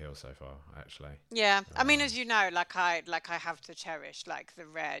from Bryan Hill so far, actually. Yeah, I mean, as you know, like I have to cherish like the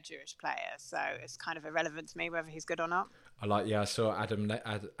rare Jewish player, so it's kind of irrelevant to me whether he's good or not. I saw Adam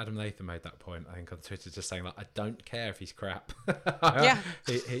Nathan made that point, I think, on Twitter, just saying like, I don't care if he's crap. Yeah,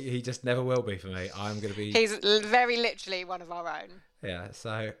 he just never will be for me. I'm going to be. He's very literally one of our own. Yeah.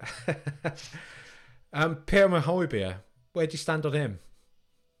 So, Pierre Højbjerg, where do you stand on him?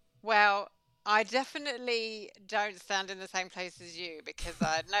 Well, I definitely don't stand in the same place as you because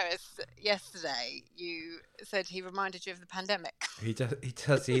I noticed yesterday you said he reminded you of the pandemic. He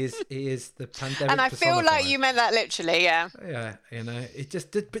does. He is the pandemic. And I feel like you meant that literally, yeah. Yeah, it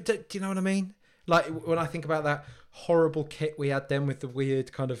just. But do you know what I mean? Like when I think about that horrible kit we had then with the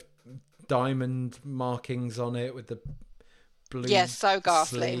weird kind of diamond markings on it with the blue so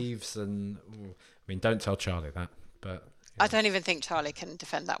ghastly sleeves, and I mean, don't tell Charlie that, but I don't even think Charlie can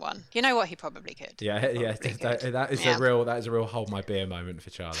defend that one. You know what? He probably could. that is a real hold my beer moment for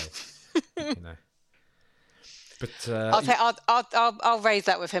Charlie. You know. But I'll raise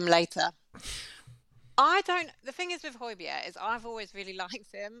that with him later. The thing is with Højbjerg is I've always really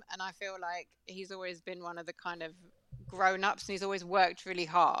liked him, and I feel like he's always been one of the kind of grown-ups, and he's always worked really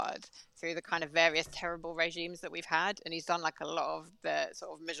hard through the kind of various terrible regimes that we've had, and he's done like a lot of the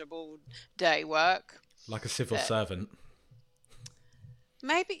sort of miserable dirty work. Like a civil servant.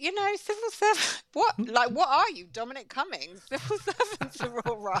 Maybe, civil servant. What are you, Dominic Cummings? Civil servants are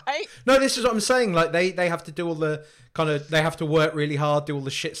all right. No, this is what I'm saying. Like they have to do all the they have to work really hard, do all the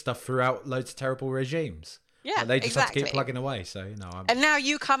shit stuff throughout loads of terrible regimes. Yeah, and they just exactly. have to keep plugging away. So and now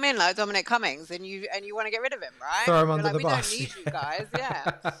you come in like Dominic Cummings, and you want to get rid of him, right? Throw him under the we bus. We don't need you guys.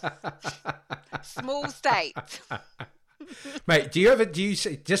 Yeah. Small state. Mate, do you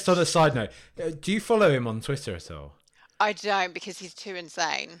just on a side note, do you follow him on Twitter at all? I don't, because he's too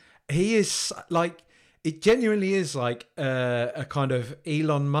insane. He is like, it genuinely is like a kind of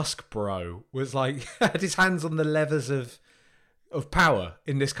Elon Musk bro, was like had his hands on the levers of power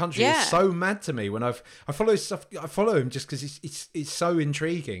in this country. Yeah. It's so mad to me when I follow his stuff. I follow him just because it's so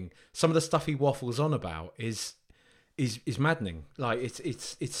intriguing. Some of the stuff he waffles on about is maddening. Like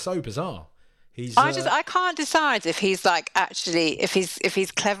it's so bizarre. I can't decide if he's like actually if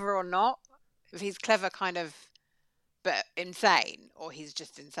he's clever or not. If he's clever, kind of, but insane, or he's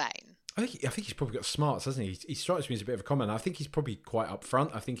just insane. I think he's probably got smarts, hasn't he? He strikes me as a bit of a con man. I think he's probably quite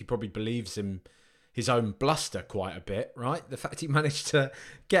upfront. I think he probably believes in his own bluster quite a bit, right? The fact he managed to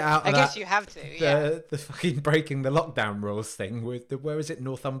get out of I guess you have to, the fucking breaking the lockdown rules thing with where is it,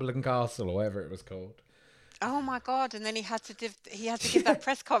 Northumberland Castle or whatever it was called. Oh my God! And then he had to give that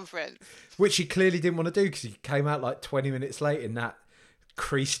press conference, which he clearly didn't want to do because he came out like 20 minutes late in that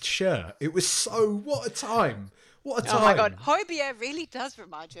creased shirt. It was what a time! What a time! Oh my God, Højbjerg really does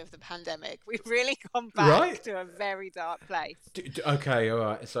remind you of the pandemic. We've really gone back to a very dark place. Okay, all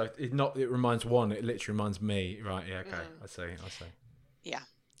right. So it reminds one. It literally reminds me. Right? Yeah. Okay. I see. Yeah,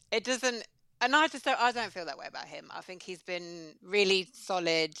 it doesn't. And I don't feel that way about him. I think he's been really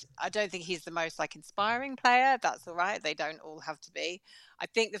solid. I don't think he's the most like inspiring player. That's all right. They don't all have to be. I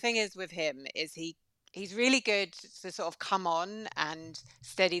think the thing is with him is he's really good to sort of come on and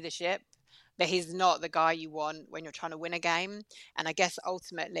steady the ship, but he's not the guy you want when you're trying to win a game. And I guess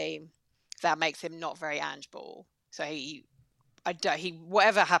ultimately that makes him not very Ange Ball. So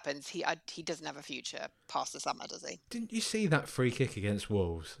whatever happens, he doesn't have a future past the summer, does he? Didn't you see that free kick against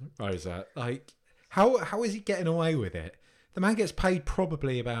Wolves, Rosa? Like, how is he getting away with it? The man gets paid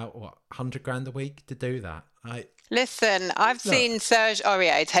probably about $100,000 a week to do that. Listen, I've seen Serge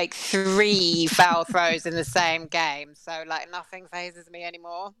Aurier take 3 foul throws in the same game, so like nothing phases me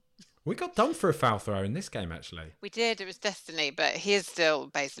anymore. We got done for a foul throw in this game, actually. We did. It was destiny, but he is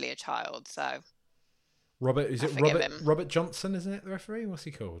still basically a child, so. Robert Johnson, isn't it, the referee? What's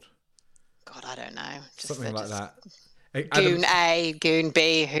he called? God, I don't know. Something like that. Goon A, Goon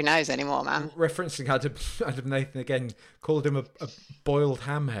B, who knows anymore, man? Referencing Adam Nathan again, called him a boiled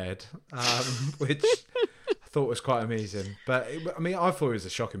hamhead, which I thought was quite amusing. But, I thought it was a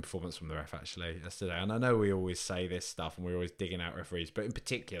shocking performance from the ref, actually, yesterday. And I know we always say this stuff and we're always digging out referees, but in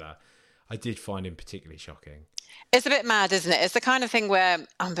particular, I did find him particularly shocking. It's a bit mad, isn't it? It's the kind of thing where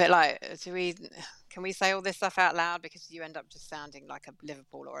I'm a bit like, can we say all this stuff out loud? Because you end up just sounding like a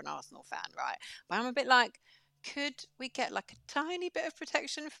Liverpool or an Arsenal fan, right? But I'm a bit like, could we get like a tiny bit of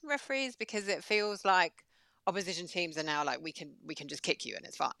protection from referees? Because it feels like opposition teams are now like, we can just kick you and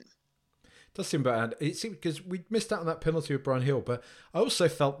it's fine. It does seem bad. It seemed because we missed out on that penalty with Brian Hill, but I also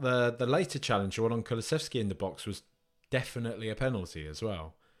felt the later challenge, the one on Kulusevski in the box, was definitely a penalty as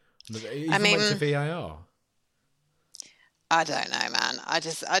well. It went to VAR. I don't know,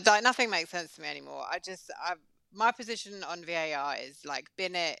 man. Nothing makes sense to me anymore. My position on VAR is like,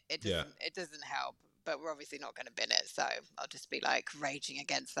 bin it. It doesn't help, but we're obviously not going to bin it. So I'll just be like raging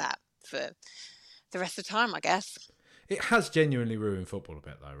against that for the rest of the time, I guess. It has genuinely ruined football a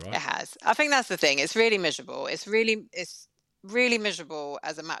bit though, right? It has. I think that's the thing. It's really miserable. It's really miserable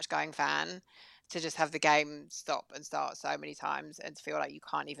as a match going fan to just have the game stop and start so many times and to feel like you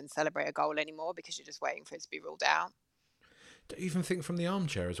can't even celebrate a goal anymore because you're just waiting for it to be ruled out. Do you even think from the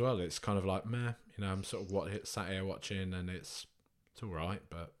armchair as well? It's kind of like, meh, I'm sort of sat here watching and it's all right,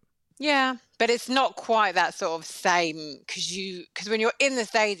 but... Yeah, but it's not quite that sort of same because when you're in the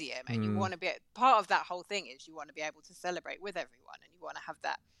stadium and you want to be... Part of that whole thing is you want to be able to celebrate with everyone and you want to have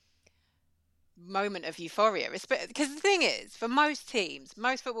that moment of euphoria. Because the thing is, for most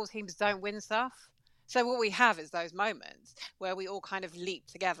football teams don't win stuff. So what we have is those moments where we all kind of leap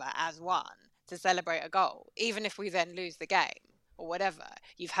together as one to celebrate a goal, even if we then lose the game or whatever.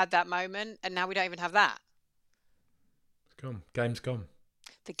 You've had that moment, and now we don't even have that. It's gone. Game's gone.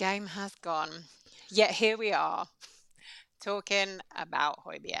 The game has gone. Yet here we are, talking about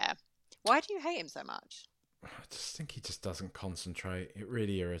Højbjerg. Why do you hate him so much? I just think he just doesn't concentrate. It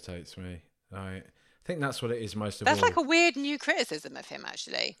really irritates me. I think that's what it is most of all. That's like a weird new criticism of him,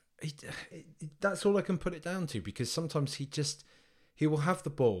 actually. That's all I can put it down to, because sometimes he will have the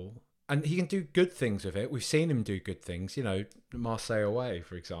ball and he can do good things with it. We've seen him do good things, you know, Marseille away,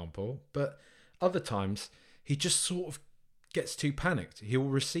 for example. But other times he just sort of gets too panicked. He will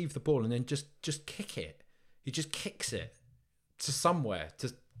receive the ball and then just kick it. He just kicks it to somewhere,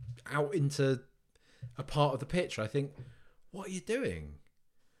 to out into a part of the pitch. I think, what are you doing?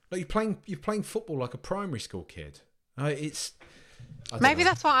 Like you're playing football like a primary school kid. Maybe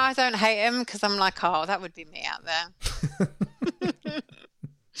that's why I don't hate him, because I'm like, oh, that would be me out there.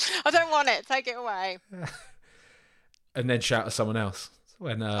 I don't want it. Take it away. And then shout at someone else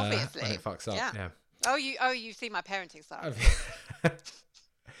when Obviously. when it fucks up. Yeah. Oh, you see my parenting style.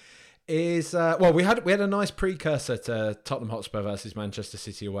 We had a nice precursor to Tottenham Hotspur versus Manchester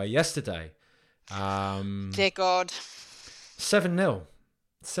City away yesterday. Dear God. 7-0.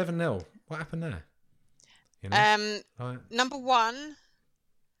 7-0. What happened there? You know? Number one,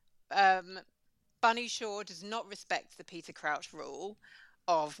 Bunny Shaw does not respect the Peter Crouch rule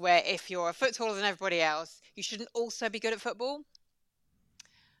of where if you're a foot taller than everybody else, you shouldn't also be good at football.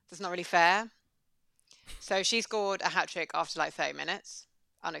 That's not really fair. So she scored a hat-trick after like 30 minutes.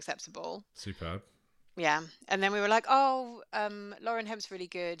 Unacceptable. Superb. Yeah. And then we were like, oh, Lauren Hemp's really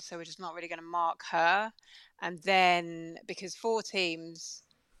good, so we're just not really going to mark her. And then because 4 teams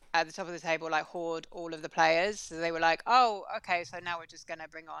at the top of the table like hoard all of the players, so they were like, oh, okay, so now we're just going to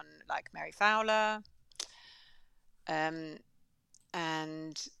bring on like Mary Fowler.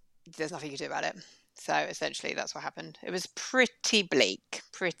 And there's nothing you can do about it. So essentially that's what happened. It was pretty bleak.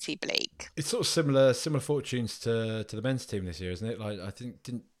 It's sort of similar fortunes to the men's team this year, isn't it? Like, I think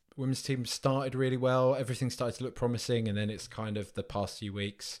women's team started really well. Everything started to look promising, and then it's kind of the past few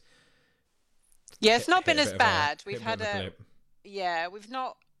weeks. Yeah, it's not been as bad. We've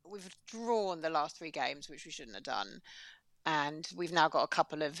drawn the last 3 games, which we shouldn't have done. And we've now got a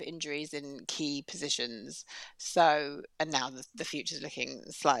couple of injuries in key positions. So, and now the future's looking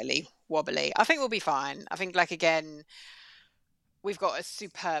slightly wobbly. I think we'll be fine. I think, like, again, we've got a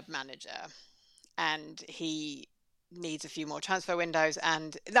superb manager and he needs a few more transfer windows.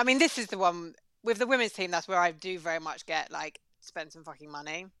 And I mean, this is the one with the women's team. That's where I do very much get like, spend some fucking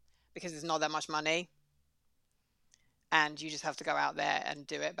money, because there's not that much money. And you just have to go out there and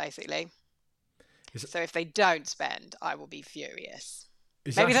do it, basically. So if they don't spend, I will be furious.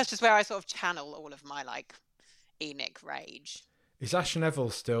 Maybe that's just where I sort of channel all of my like Enoch rage. Is Ash Neville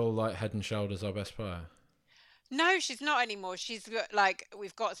still like head and shoulders our best player? No, she's not anymore. She's got, like,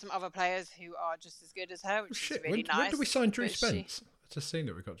 we've got some other players who are just as good as her, which is really nice. When did we sign Drew Spence? I've just seen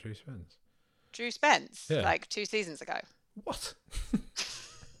that we got Drew Spence. Drew Spence? Yeah. Like 2 seasons ago. What?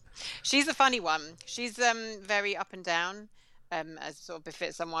 She's a funny one. She's very up and down, as sort of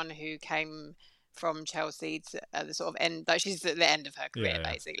befits someone who came from Chelsea to the sort of end. Like, she's at the end of her career,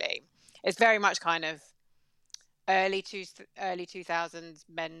 basically. It's very much kind of early 2000s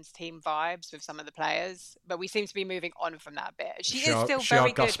men's team vibes with some of the players, but we seem to be moving on from that bit. She is still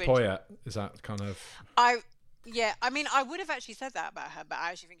very good. Is that kind of? I mean, I would have actually said that about her, but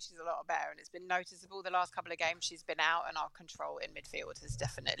I actually think she's a lot better, and it's been noticeable the last couple of games she's been out, and our control in midfield has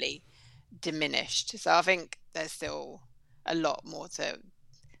definitely diminished. So I think there's still a lot more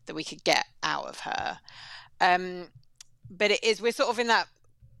that we could get out of her. But we're sort of in that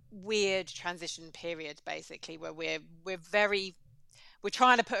weird transition period, basically, where we're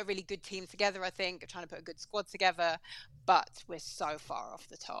trying to put a really good team together. I think we're trying to put a good squad together, but we're so far off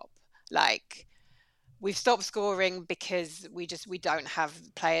the top. Like, we've stopped scoring because we don't have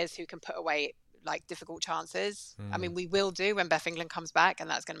players who can put away like difficult chances. I mean, we will do when Beth England comes back, and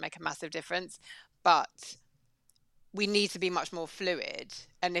that's going to make a massive difference, but we need to be much more fluid.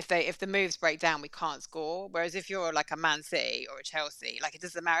 And if the moves break down, we can't score. Whereas if you're like a Man City or a Chelsea, like, it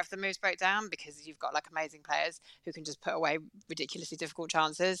doesn't matter if the moves break down, because you've got like amazing players who can just put away ridiculously difficult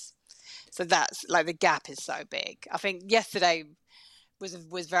chances. So that's like, the gap is so big. I think yesterday was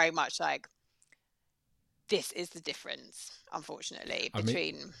very much like, this is the difference, unfortunately,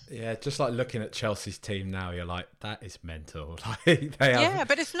 between. Yeah, just like looking at Chelsea's team now, you're like, that is mental. Like they have. Yeah,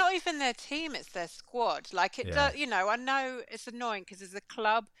 but it's not even their team; it's their squad. Like it does, you know. I know it's annoying because as a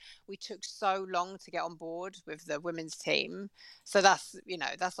club, we took so long to get on board with the women's team, so that's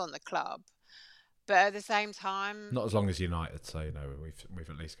on the club. But at the same time, Not as long as United, so we've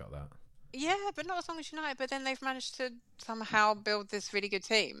at least got that. yeah, but not as long as United. But then they've managed to somehow build this really good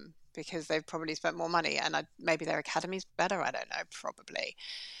team because they've probably spent more money, and maybe their academy's better. I don't know, probably.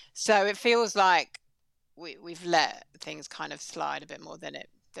 So it feels like we've let things kind of slide a bit more than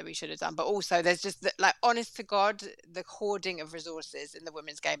we should have done. But also, there's just like, honest to God, the hoarding of resources in the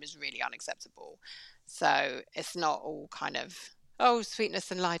women's game is really unacceptable. So it's not all kind of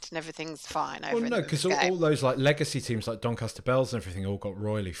sweetness and light and everything's fine. Well, no, because all those like legacy teams like Doncaster Bells and everything all got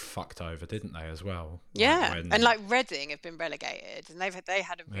royally fucked over, didn't they? As well. Yeah, and like Reading have been relegated, and they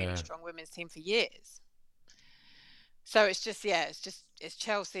had a really strong women's team for years. So it's just it's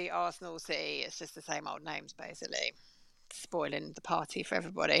Chelsea, Arsenal, City. It's just the same old names basically, spoiling the party for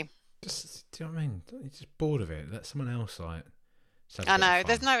everybody. Do you know what I mean? You're just bored of it. Let someone else like. I know.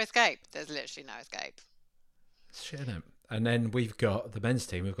 There's no escape. There's literally no escape. Shit, innit? And then we've got the men's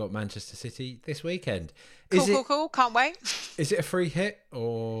team. We've got Manchester City this weekend. Cool. Can't wait. Is it a free hit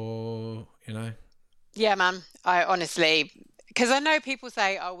or, Yeah, man. I honestly, because I know people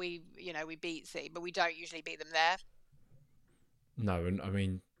say, we beat City, but we don't usually beat them there. No, and I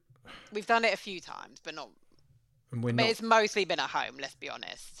mean, we've done it a few times, but not. It's mostly been at home. Let's be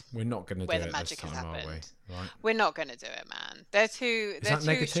honest. We're not going to do it the magic this time, are we? Right. We're not going to do it, man. They're too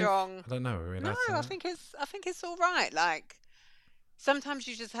strong. I don't know. No, I think it's all right. Like, sometimes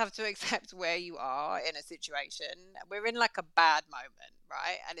you just have to accept where you are in a situation. We're in like a bad moment,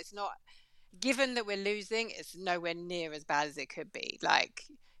 right? And it's not. Given that we're losing, it's nowhere near as bad as it could be. Like,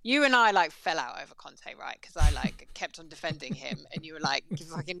 you and I like fell out over Conte, right? Because I like kept on defending him, and you were like,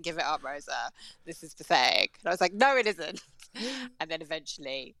 "Fucking give it up, Rosa. This is pathetic." And I was like, "No, it isn't." And then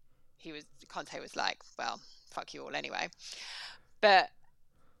eventually, Conte was like, "Well, fuck you all anyway." But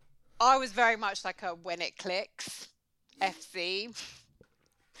I was very much like a when it clicks FC.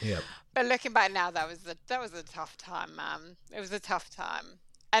 Yeah. But looking back now, that was a tough time, man. It was a tough time.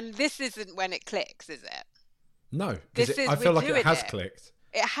 And this isn't when it clicks, is it? No. I feel like it has clicked.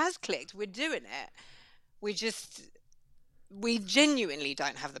 It has clicked. We're doing it. We genuinely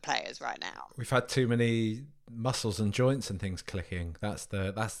don't have the players right now. We've had too many muscles and joints and things clicking. That's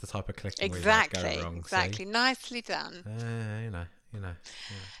the type of clicking exactly. we go wrong. Exactly. See? Nicely done. You know.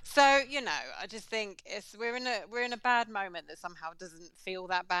 So I just think we're in a bad moment that somehow doesn't feel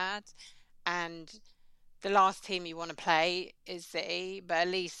that bad, and the last team you want to play is City, but at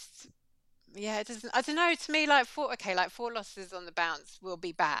least. Yeah, it doesn't. I don't know. To me, like 4 losses on the bounce will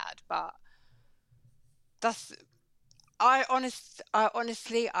be bad, but I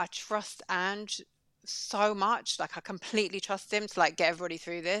honestly trust Ange so much. Like, I completely trust him to like get everybody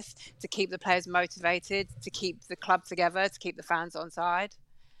through this, to keep the players motivated, to keep the club together, to keep the fans on side.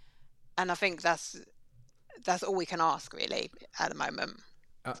 And I think that's all we can ask really at the moment.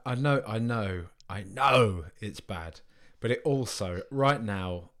 I know it's bad, but it also right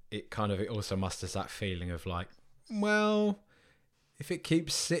now. It also musters that feeling of like, well, if it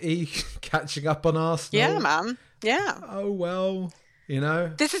keeps City catching up on Arsenal, yeah, man, yeah. Oh well,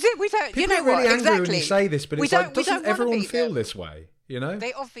 this is it. We don't. People are really angry when you say this, but it's like, doesn't everyone feel this way?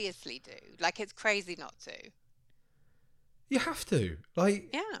 They obviously do. Like, it's crazy not to. You have to. Like,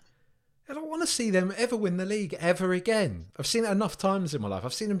 yeah. I don't want to see them ever win the league ever again. I've seen it enough times in my life.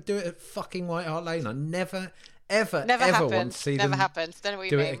 I've seen them do it at fucking White Hart Lane. I never want to see them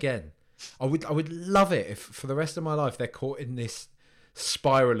do it again. I would love it if for the rest of my life they're caught in this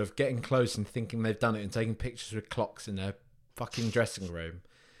spiral of getting close and thinking they've done it and taking pictures with clocks in their fucking dressing room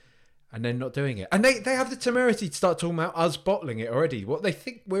and then not doing it. And they have the temerity to start talking about us bottling it already. What they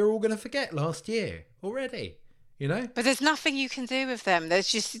think we're all going to forget last year already, But there's nothing you can do with them. There's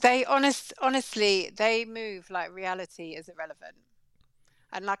just honestly they move like reality is irrelevant.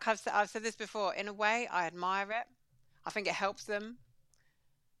 And like I've said this before, in a way, I admire it. I think it helps them.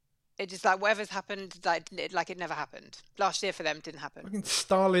 It just like whatever's happened, like it never happened. Last year for them didn't happen. Fucking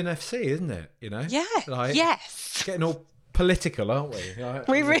Stalin FC, isn't it? Yeah. Like, yes. Getting all political, aren't we?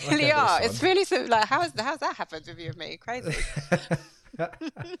 We really are. It's really so. Like, how's that happened with you and me? Crazy.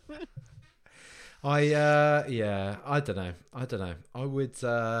 I don't know.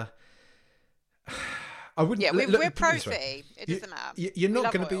 I wouldn't. Yeah, we're pro City. It doesn't matter. You're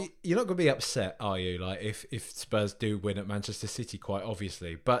not going to be upset, are you? Like if Spurs do win at Manchester City, quite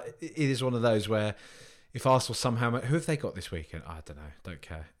obviously. But it is one of those where if Arsenal somehow, who have they got this weekend? I don't know. Don't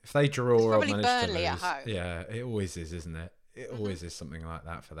care. If they draw or probably manage to Burnley at lose, home. yeah, it always is, isn't it? It always is something like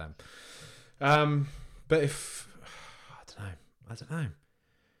that for them. But if I don't know.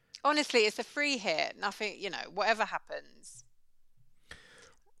 Honestly, it's a free hit. Nothing, whatever happens.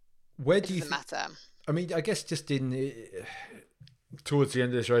 Where do you doesn't matter? I mean, I guess just towards the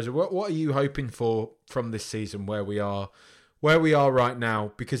end of this, Rosa, what are you hoping for from this season? Where we are right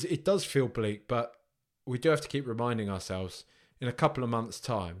now, because it does feel bleak, but we do have to keep reminding ourselves in a couple of months'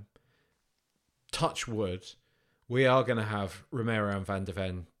 time, touch wood, we are going to have Romero and Van de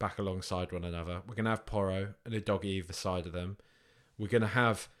Ven back alongside one another. We're going to have Porro and Udogie either side of them. We're going to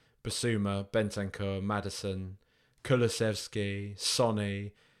have Basuma, Bentancur, Maddison, Kulusevski,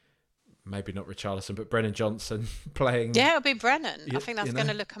 Sonny, maybe not Richarlison, but Brennan Johnson playing. Yeah, it'll be Brennan. I think that's going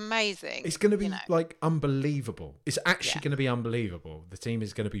to look amazing. It's going to be like unbelievable. It's actually going to be unbelievable. The team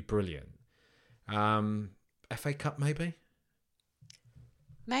is going to be brilliant. FA Cup, maybe?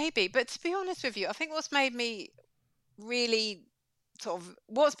 Maybe. But to be honest with you, I think what's made me really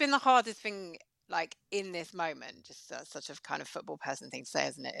what's been the hardest thing like in this moment, just such a kind of football person thing to say,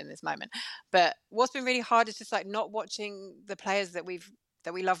 isn't it, in this moment? But what's been really hard is just like not watching the players that we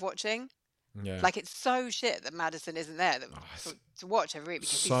love watching. Yeah. Like it's so shit that Maddison isn't there to watch every week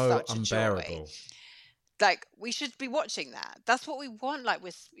because he's such unbearable. A joy. Like we should be watching that. That's what we want. Like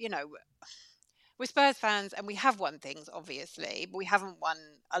we're Spurs fans and we have won things, obviously, but we haven't won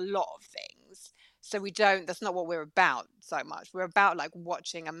a lot of things. So that's not what we're about so much. We're about like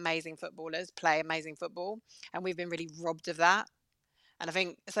watching amazing footballers play amazing football. And we've been really robbed of that. And I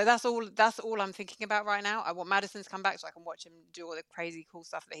think, so that's all I'm thinking about right now. I want Maddison to come back so I can watch him do all the crazy cool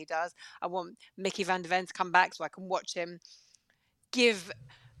stuff that he does. I want Mickey Van de Ven to come back so I can watch him give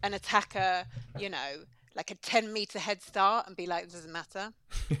an attacker, like a 10-meter head start and be like, it doesn't matter.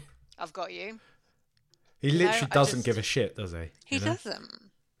 I've got you. He literally doesn't give a shit, does he? He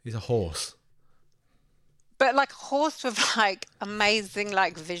doesn't. He's a horse. But like horse with like amazing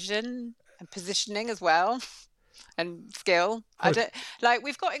like vision and positioning as well and skill.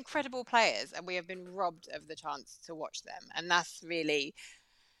 We've got incredible players and we have been robbed of the chance to watch them. And that's really,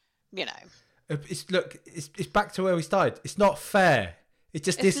 It's back to where we started. It's not fair. It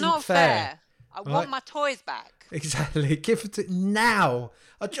just isn't not fair. I want my toys back. Exactly. Give it now.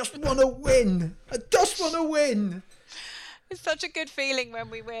 I just want to win. It's such a good feeling when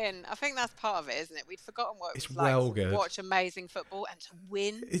we win. I think that's part of it, isn't it? We'd forgotten what it was like to watch amazing football and to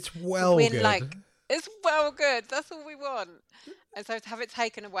win. It's good. It's well good. That's all we want. And so to have it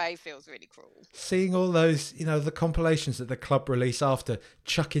taken away feels really cruel. Seeing all those, the compilations that the club release after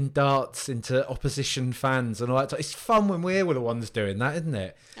chucking darts into opposition fans and all that. It's fun when we're the ones doing that, isn't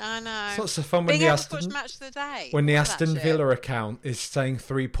it? I know. It's not so fun when Match of the Day. When the Aston Villa account is saying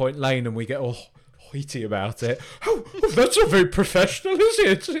 3 Point Lane and we get all hoity about it. Oh, that's not very professional, is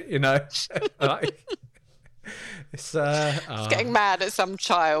it? It's getting mad at some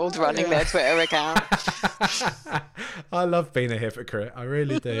child running their Twitter account. I love being a hypocrite. I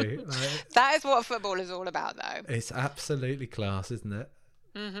really do. That is what football is all about, though. It's absolutely class, isn't it?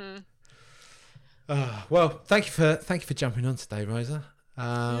 Mm-hmm. Well, thank you for jumping on today, Rosa.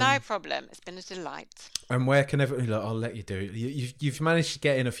 No problem. It's been a delight. And where can everyone... I'll let you do it. You've managed to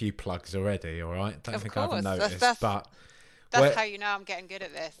get in a few plugs already, all right? I haven't noticed. That's how you know I'm getting good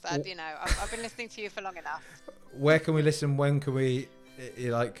at this. I've been listening to you for long enough. Where can we listen? When can we...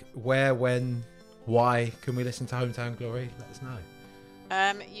 where, when, why can we listen to Hometown Glory? Let us know.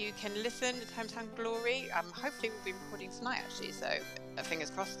 You can listen to Hometown Glory. Hopefully we'll be recording tonight, actually. So fingers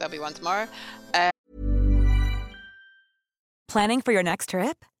crossed there'll be one tomorrow. Planning for your next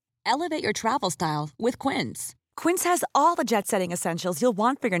trip? Elevate your travel style with Quince. Quince has all the jet-setting essentials you'll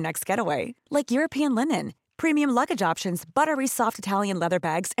want for your next getaway, like European linen, premium luggage options, buttery soft Italian leather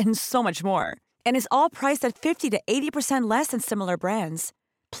bags, and so much more. And is all priced at 50 to 80% less than similar brands.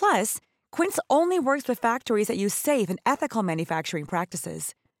 Plus, Quince only works with factories that use safe and ethical manufacturing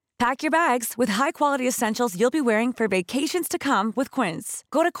practices. Pack your bags with high-quality essentials you'll be wearing for vacations to come with Quince.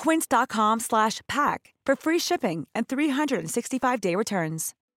 Go to quince.com/pack for free shipping and 365-day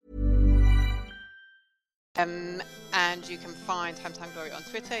returns. And you can find Hometown Glory on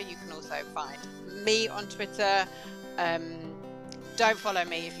Twitter. You can also find me on Twitter. Don't follow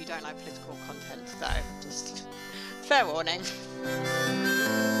me if you don't like political content, though. Just fair warning.